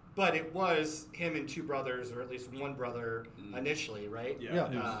 Yeah. But it was him and two brothers, or at least one brother initially, right? Yeah.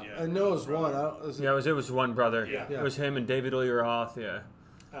 it was- I know it was one. Yeah, it was one brother. Yeah. It was him and David Lee Roth. Yeah,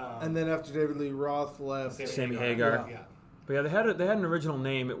 And then after David Lee Roth left, Sammy Hagar. Yeah. But yeah, they had an original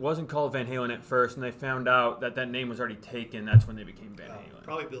name. It wasn't called Van Halen at first, and they found out that name was already taken. That's when they became Van Halen.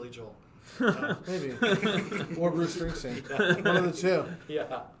 Probably Billy Joel. maybe, or Bruce Springsteen, one of the two.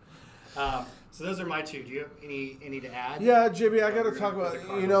 Yeah. So those are my two. Do you have any to add? Yeah, JB, I got to talk about.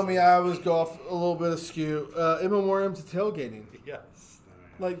 You know me, I always go off a little bit askew. In memoriam to tailgating. Yes.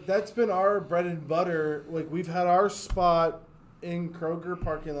 Like, that's been our bread and butter. Like, we've had our spot in Kroger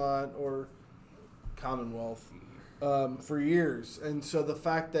parking lot or Commonwealth for years. And so the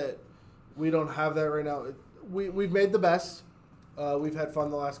fact that we don't have that right now, we've made the best. We've had fun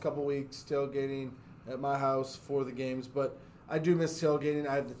the last couple weeks tailgating at my house for the games. But I do miss tailgating.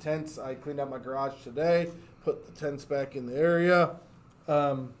 I have the tents. I cleaned out my garage today, put the tents back in the area.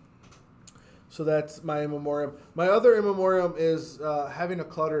 So that's my in memoriam. My other in memoriam is having a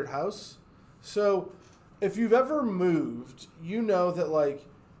cluttered house. So if you've ever moved, you know that like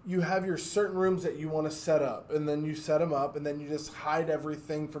you have your certain rooms that you want to set up, and then you set them up, and then you just hide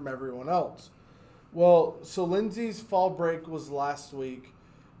everything from everyone else. Well, so Lindsay's fall break was last week,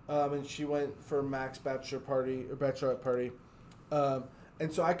 and she went for Mac's bachelorette party.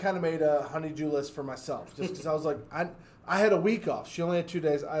 And so I kind of made a honey-do list for myself, just because I was like, I had a week off. She only had 2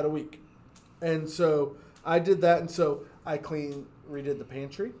 days. I had a week. And so I did that, and so I redid the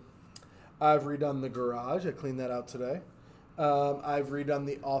pantry. I've redone the garage. I cleaned that out today. I've redone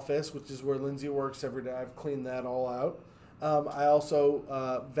the office, which is where Lindsay works every day. I've cleaned that all out. I also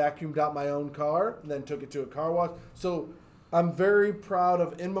vacuumed out my own car and then took it to a car wash. So I'm very proud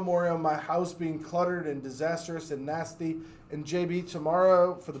of in memoriam my house being cluttered and disastrous and nasty. And JB,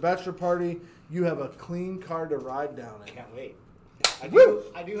 tomorrow for the bachelor party, you have a clean car to ride down in. Can't wait. I Woo!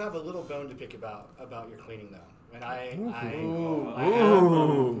 do have a little bone to pick about your cleaning though. And I've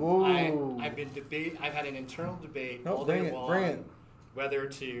had an internal debate all day long whether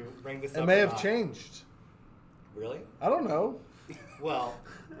to bring this up. It may or have not. changed. Really? I don't know. Well,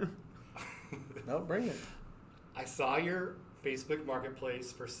 No, bring it. I saw your Facebook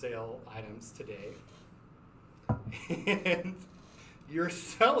Marketplace for sale items today, and you're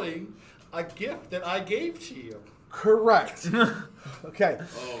selling a gift that I gave to you. Correct. Okay.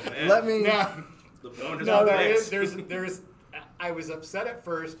 Oh man. Let me. Now, The bone has no, been there's. I was upset at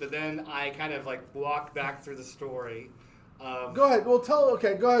first, but then I kind of like walked back through the story. Go ahead. Well, go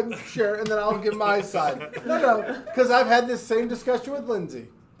ahead and share, and then I'll give my side. No, because I've had this same discussion with Lindsay.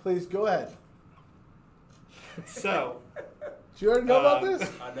 Please go ahead. So, Do you already know about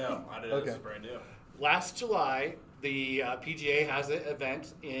this? I know. I did. Okay. This is brand new. last July, the PGA has an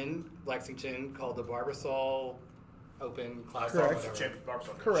event in Lexington called the Barbasol Open Classic.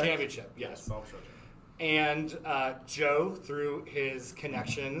 Correct. Correct. Championship, yes. And Joe, through his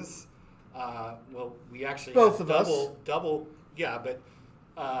connections, we actually Both had of us. double, yeah, but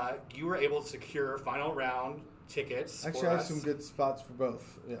you were able to secure final round tickets. Actually, for I have us. some good spots for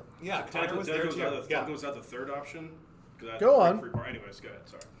both. Yeah. Yeah, Connor was there too. Yeah. Was that the third option? Go on. Anyways, go ahead.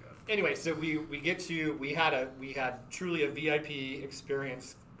 Sorry. Go ahead. Anyway, so we had truly a VIP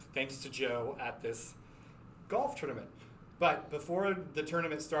experience thanks to Joe at this golf tournament. But before the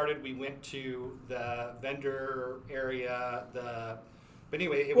tournament started, we went to the vendor area. But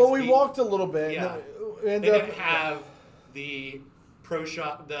anyway, we walked a little bit. Yeah, They they didn't have the pro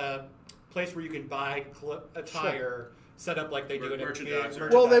shop, the place where you can buy attire set up like they do in a Merchandise.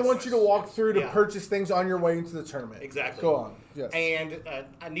 big Well, they merchandise want you to walk through to Yeah. purchase things on your way into the tournament. Exactly. Go on. Yes. And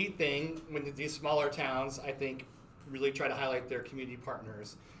a neat thing, when these smaller towns, I think, really try to highlight their community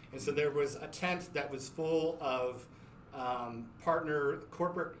partners. And so there was a tent that was full of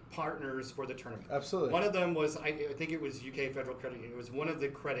corporate partners for the tournament. Absolutely. One of them was, I think it was UK Federal Credit Union. It was one of the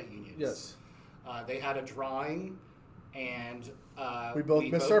credit unions. Yes. They had a drawing, and We both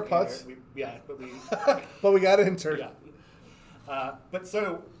missed our putts. but we But we got entered. yeah. But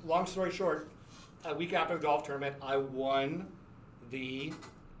so, long story short, a week after the golf tournament, I won the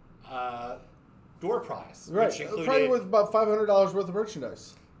door prize. Right. Which included, Probably worth about $500 worth of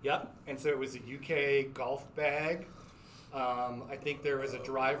merchandise. Yep. And so it was a UK golf bag. I think there was a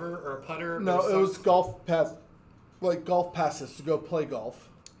driver or a putter. No, it was golf passes to go play golf.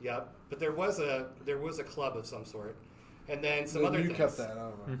 Yep. But there was a club of some sort, and then some other You things. kept that. I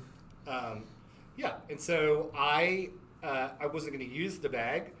don't know. Yeah. And so I wasn't going to use the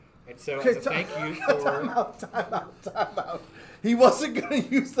bag, and so Okay, as a thank you Time out. He wasn't going to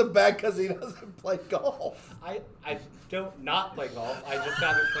use the bag because he doesn't play golf. I don't not play golf. I just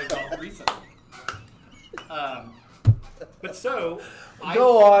haven't played golf recently. But so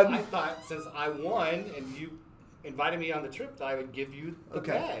Go on. I thought since I won and you invited me on the trip, that I would give you the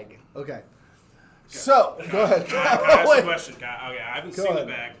bag. Okay. So, go ahead. Can I ask Wait. a question? Okay, I haven't Go seen ahead.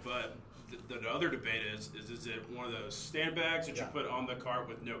 the bag, but the other debate is it one of those stand bags that you put on the cart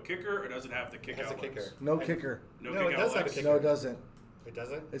with no kicker, or does it have the kick It has out a kicker. legs? No kicker. No, No, kick it out does have a legs? kicker. No, it doesn't. It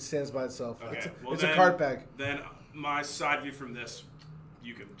doesn't? It stands by itself. Okay. It's a cart bag. Then my side view from this,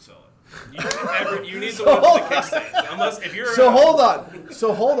 you can sell it. You need the one with the kickstand. Unless if you're So hold on.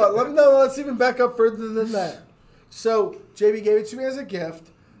 Let's even back up further than that. So JB gave it to me as a gift,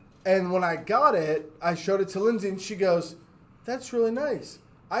 and when I got it, I showed it to Lindsay, and she goes, "That's really nice.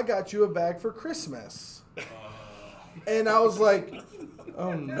 I got you a bag for Christmas." And I was like,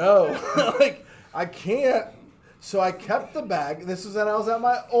 "Oh no, like I can't." So I kept the bag. This was when I was at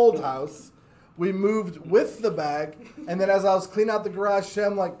my old house. We moved with the bag, and then as I was cleaning out the garage,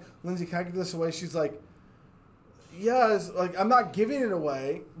 I'm like, "Lindsay, can I give this away?" She's like, yes, like I'm not giving it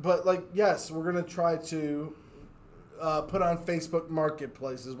away, but like yes, we're gonna try to put on Facebook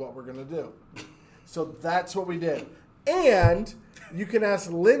Marketplace is what we're gonna do. So that's what we did, and you can ask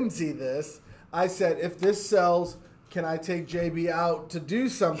Lindsay this. I said, if this sells, can I take JB out to do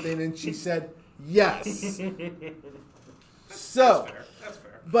something? And she said yes. So, That's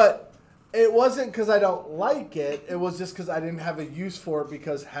fair. but it wasn't because I don't like it. It was just because I didn't have a use for it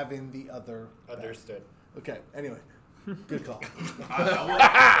because having the other. Understood. Okay. Anyway, good call.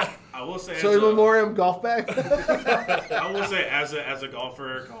 I will say. So in memoriam golf bag. I will say, as a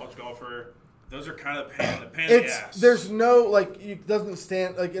golfer, college golfer, those are kind of the pain in the ass. There's no like it doesn't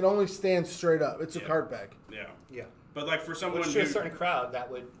stand like it only stands straight up. It's a cart bag. Yeah. Yeah. But like for someone Which who to a certain crowd that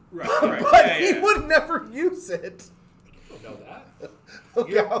would right. But he would never use it. know that.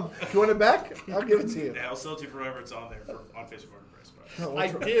 Okay, you want it back? I'll give it to you. Yeah, I'll sell it to you for whatever it's on there on Facebook Marketplace. No, I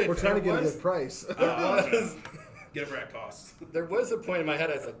did. We're trying to There get a was- good price. Get it for at cost. There was a point in my head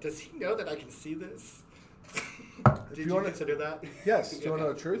I was like, does he know that I can see this? Did you wanna- consider that? Yes. Do you want to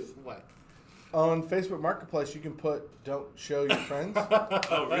know the truth? What? On Facebook Marketplace, you can put "Don't show your friends,"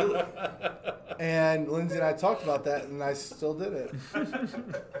 Oh, really? and Lindsay and I talked about that, and I still did it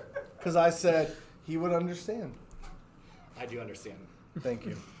because I said he would understand. I do understand. Thank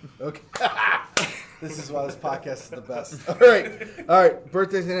you. Okay. This is why this podcast is the best. All right.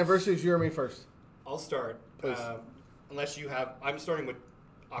 Birthdays and anniversaries. You or me first? I'll start. Please. Unless you have, I'm starting with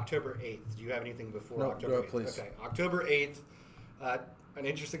October 8th. Do you have anything before No, October go 8th? please. Okay. October 8th, an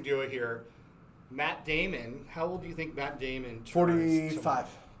interesting duo here. Matt Damon. How old do you think Matt Damon turns 45. tomorrow?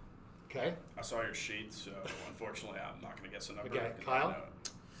 Okay. I saw your sheet, so unfortunately, I'm not going to guess a number. Okay, because Kyle? I know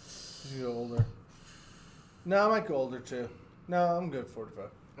it. You go older. No, I might go older too. No, I'm good. 45.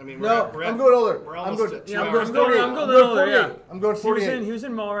 I mean, No, we're I'm going older. We're I'm almost going. at Yeah, I'm 2 hours. going I'm older, going yeah. 48. I'm going He was 48.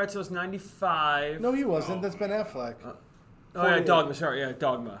 in Mallrats, so it was 95. No, he wasn't. That's Ben Affleck. Oh, yeah, 48. Dogma. Sorry, yeah,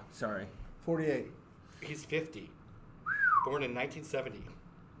 Dogma. Sorry. 48. He's 50. Born in 1970.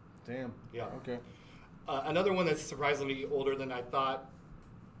 Damn. Yeah. Okay. Another one that's surprisingly older than I thought.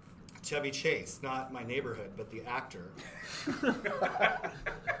 Chevy Chase, not my neighborhood, but the actor.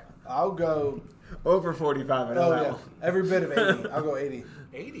 I'll go. Over 45, I know Oh that yeah, one. every bit of 80. I'll go 80.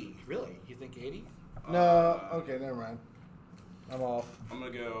 80, really? You think 80? No. Okay, never mind. I'm off. I'm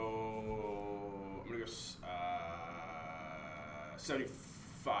gonna go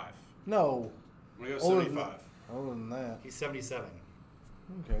 75. No. I'm gonna go Older than 75. Older than that. He's 77.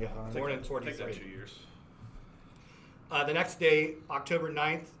 Okay. Yeah, fine. born in Take 43. that 2 years. The next day, October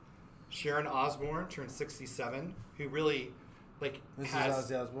 9th, Sharon Osbourne turned 67, who really This has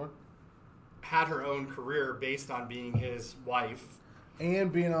is Ozzy Osbourne. had her own career based on being his wife.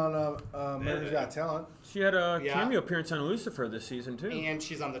 And being on America's Got Talent. She had a Yeah. cameo appearance on Lucifer this season, too. And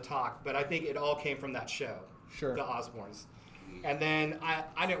she's on The Talk, but I think it all came from that show, Sure. the Osbournes. And then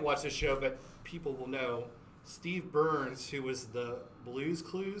I didn't watch the show, but people will know Steve Burns, who was the Blues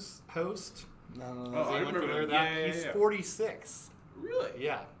Clues host. No. Oh, I Anyone remember familiar with that. that? Yeah, He's yeah. 46. Really?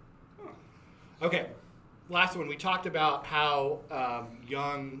 Yeah. Okay. Last one. We talked about how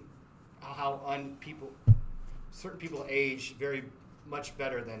young, certain people age very much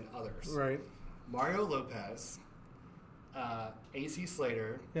better than others. Right. Mario Lopez, AC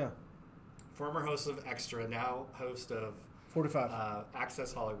Slater, Yeah. former host of Extra, now host of 45.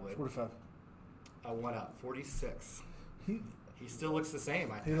 Access Hollywood. 45. One up, 46. He still looks the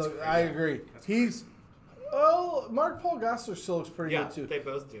same. I think. I agree. He's. Oh, Mark Paul Gosselaar still looks pretty Yeah, good too. they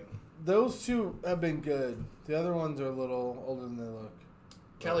both do. Those two have been good. The other ones are a little older than they look.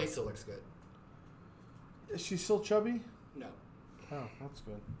 Kelly still looks good. Is she still chubby? No. Oh, that's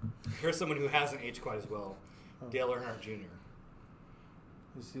good. Here's someone who hasn't aged quite as well. Dale Earnhardt Jr.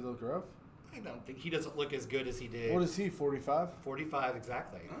 Does he look rough? I don't think he doesn't look as good as he did. What is he? 45. 45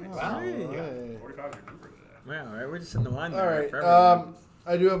 exactly. Nice. Wow. Hey. Hey. 45 is a number today. Yeah, all right, we're just in the line All there. right. For everyone.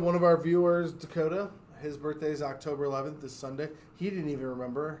 I do have one of our viewers, Dakota. His birthday is October 11th, this Sunday. He didn't even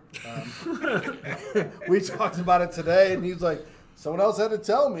remember. We talked about it today, and he was like, someone else had to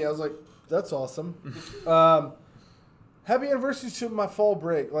tell me. I was like, that's awesome. Happy anniversary to my fall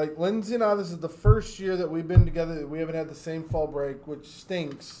break. Like, Lindsay and I, this is the first year that we've been together that we haven't had the same fall break, which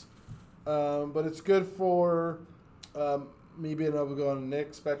stinks. But it's good for me being able to go on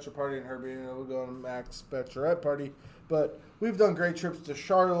Nick's bachelor party and her being able to go on Mac's bachelorette party. But we've done great trips to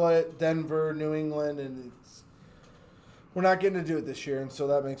Charlotte, Denver, New England, and we're not getting to do it this year, and so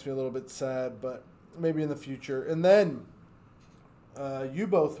that makes me a little bit sad, but maybe in the future. And then you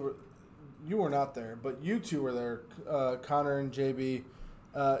were not there, but you two were there, Connor and JB.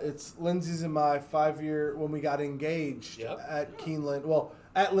 It's Lindsay's and my 5-year when we got engaged Yep. at Keeneland. Well,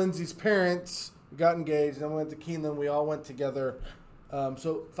 at Lindsay's parents' We got engaged. Then we went to Keeneland. We all went together.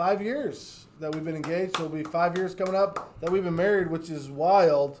 So 5 years that we've been engaged. So it'll be 5 years coming up that we've been married, which is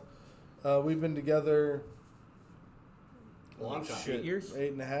wild. We've been together A long time. 8 years?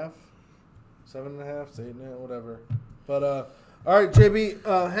 8.5, 7.5, 8.5, whatever. But all right,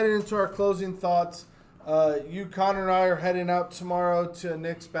 JB, heading into our closing thoughts. You, Connor, and I are heading out tomorrow to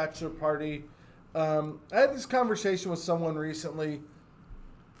Nick's bachelor party. I had this conversation with someone recently.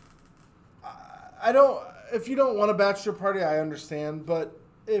 If you don't want a bachelor party, I understand. But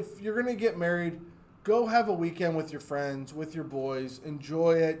if you're going to get married, go have a weekend with your friends, with your boys.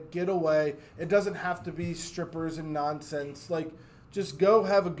 Enjoy it. Get away. It doesn't have to be strippers and nonsense. Like, just go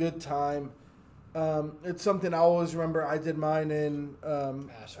have a good time. It's something I always remember. I did mine in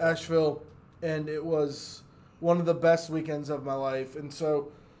Asheville, and it was one of the best weekends of my life. And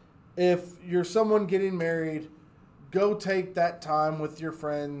so if you're someone getting married, go take that time with your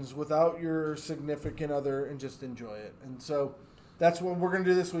friends without your significant other and just enjoy it. And so that's what we're going to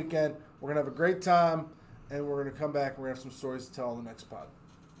do this weekend. We're going to have a great time, and we're going to come back and we're going to have some stories to tell on the next pod.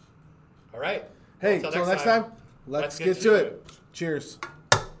 All right. Hey, Until until next time, let's get to it. Cheers.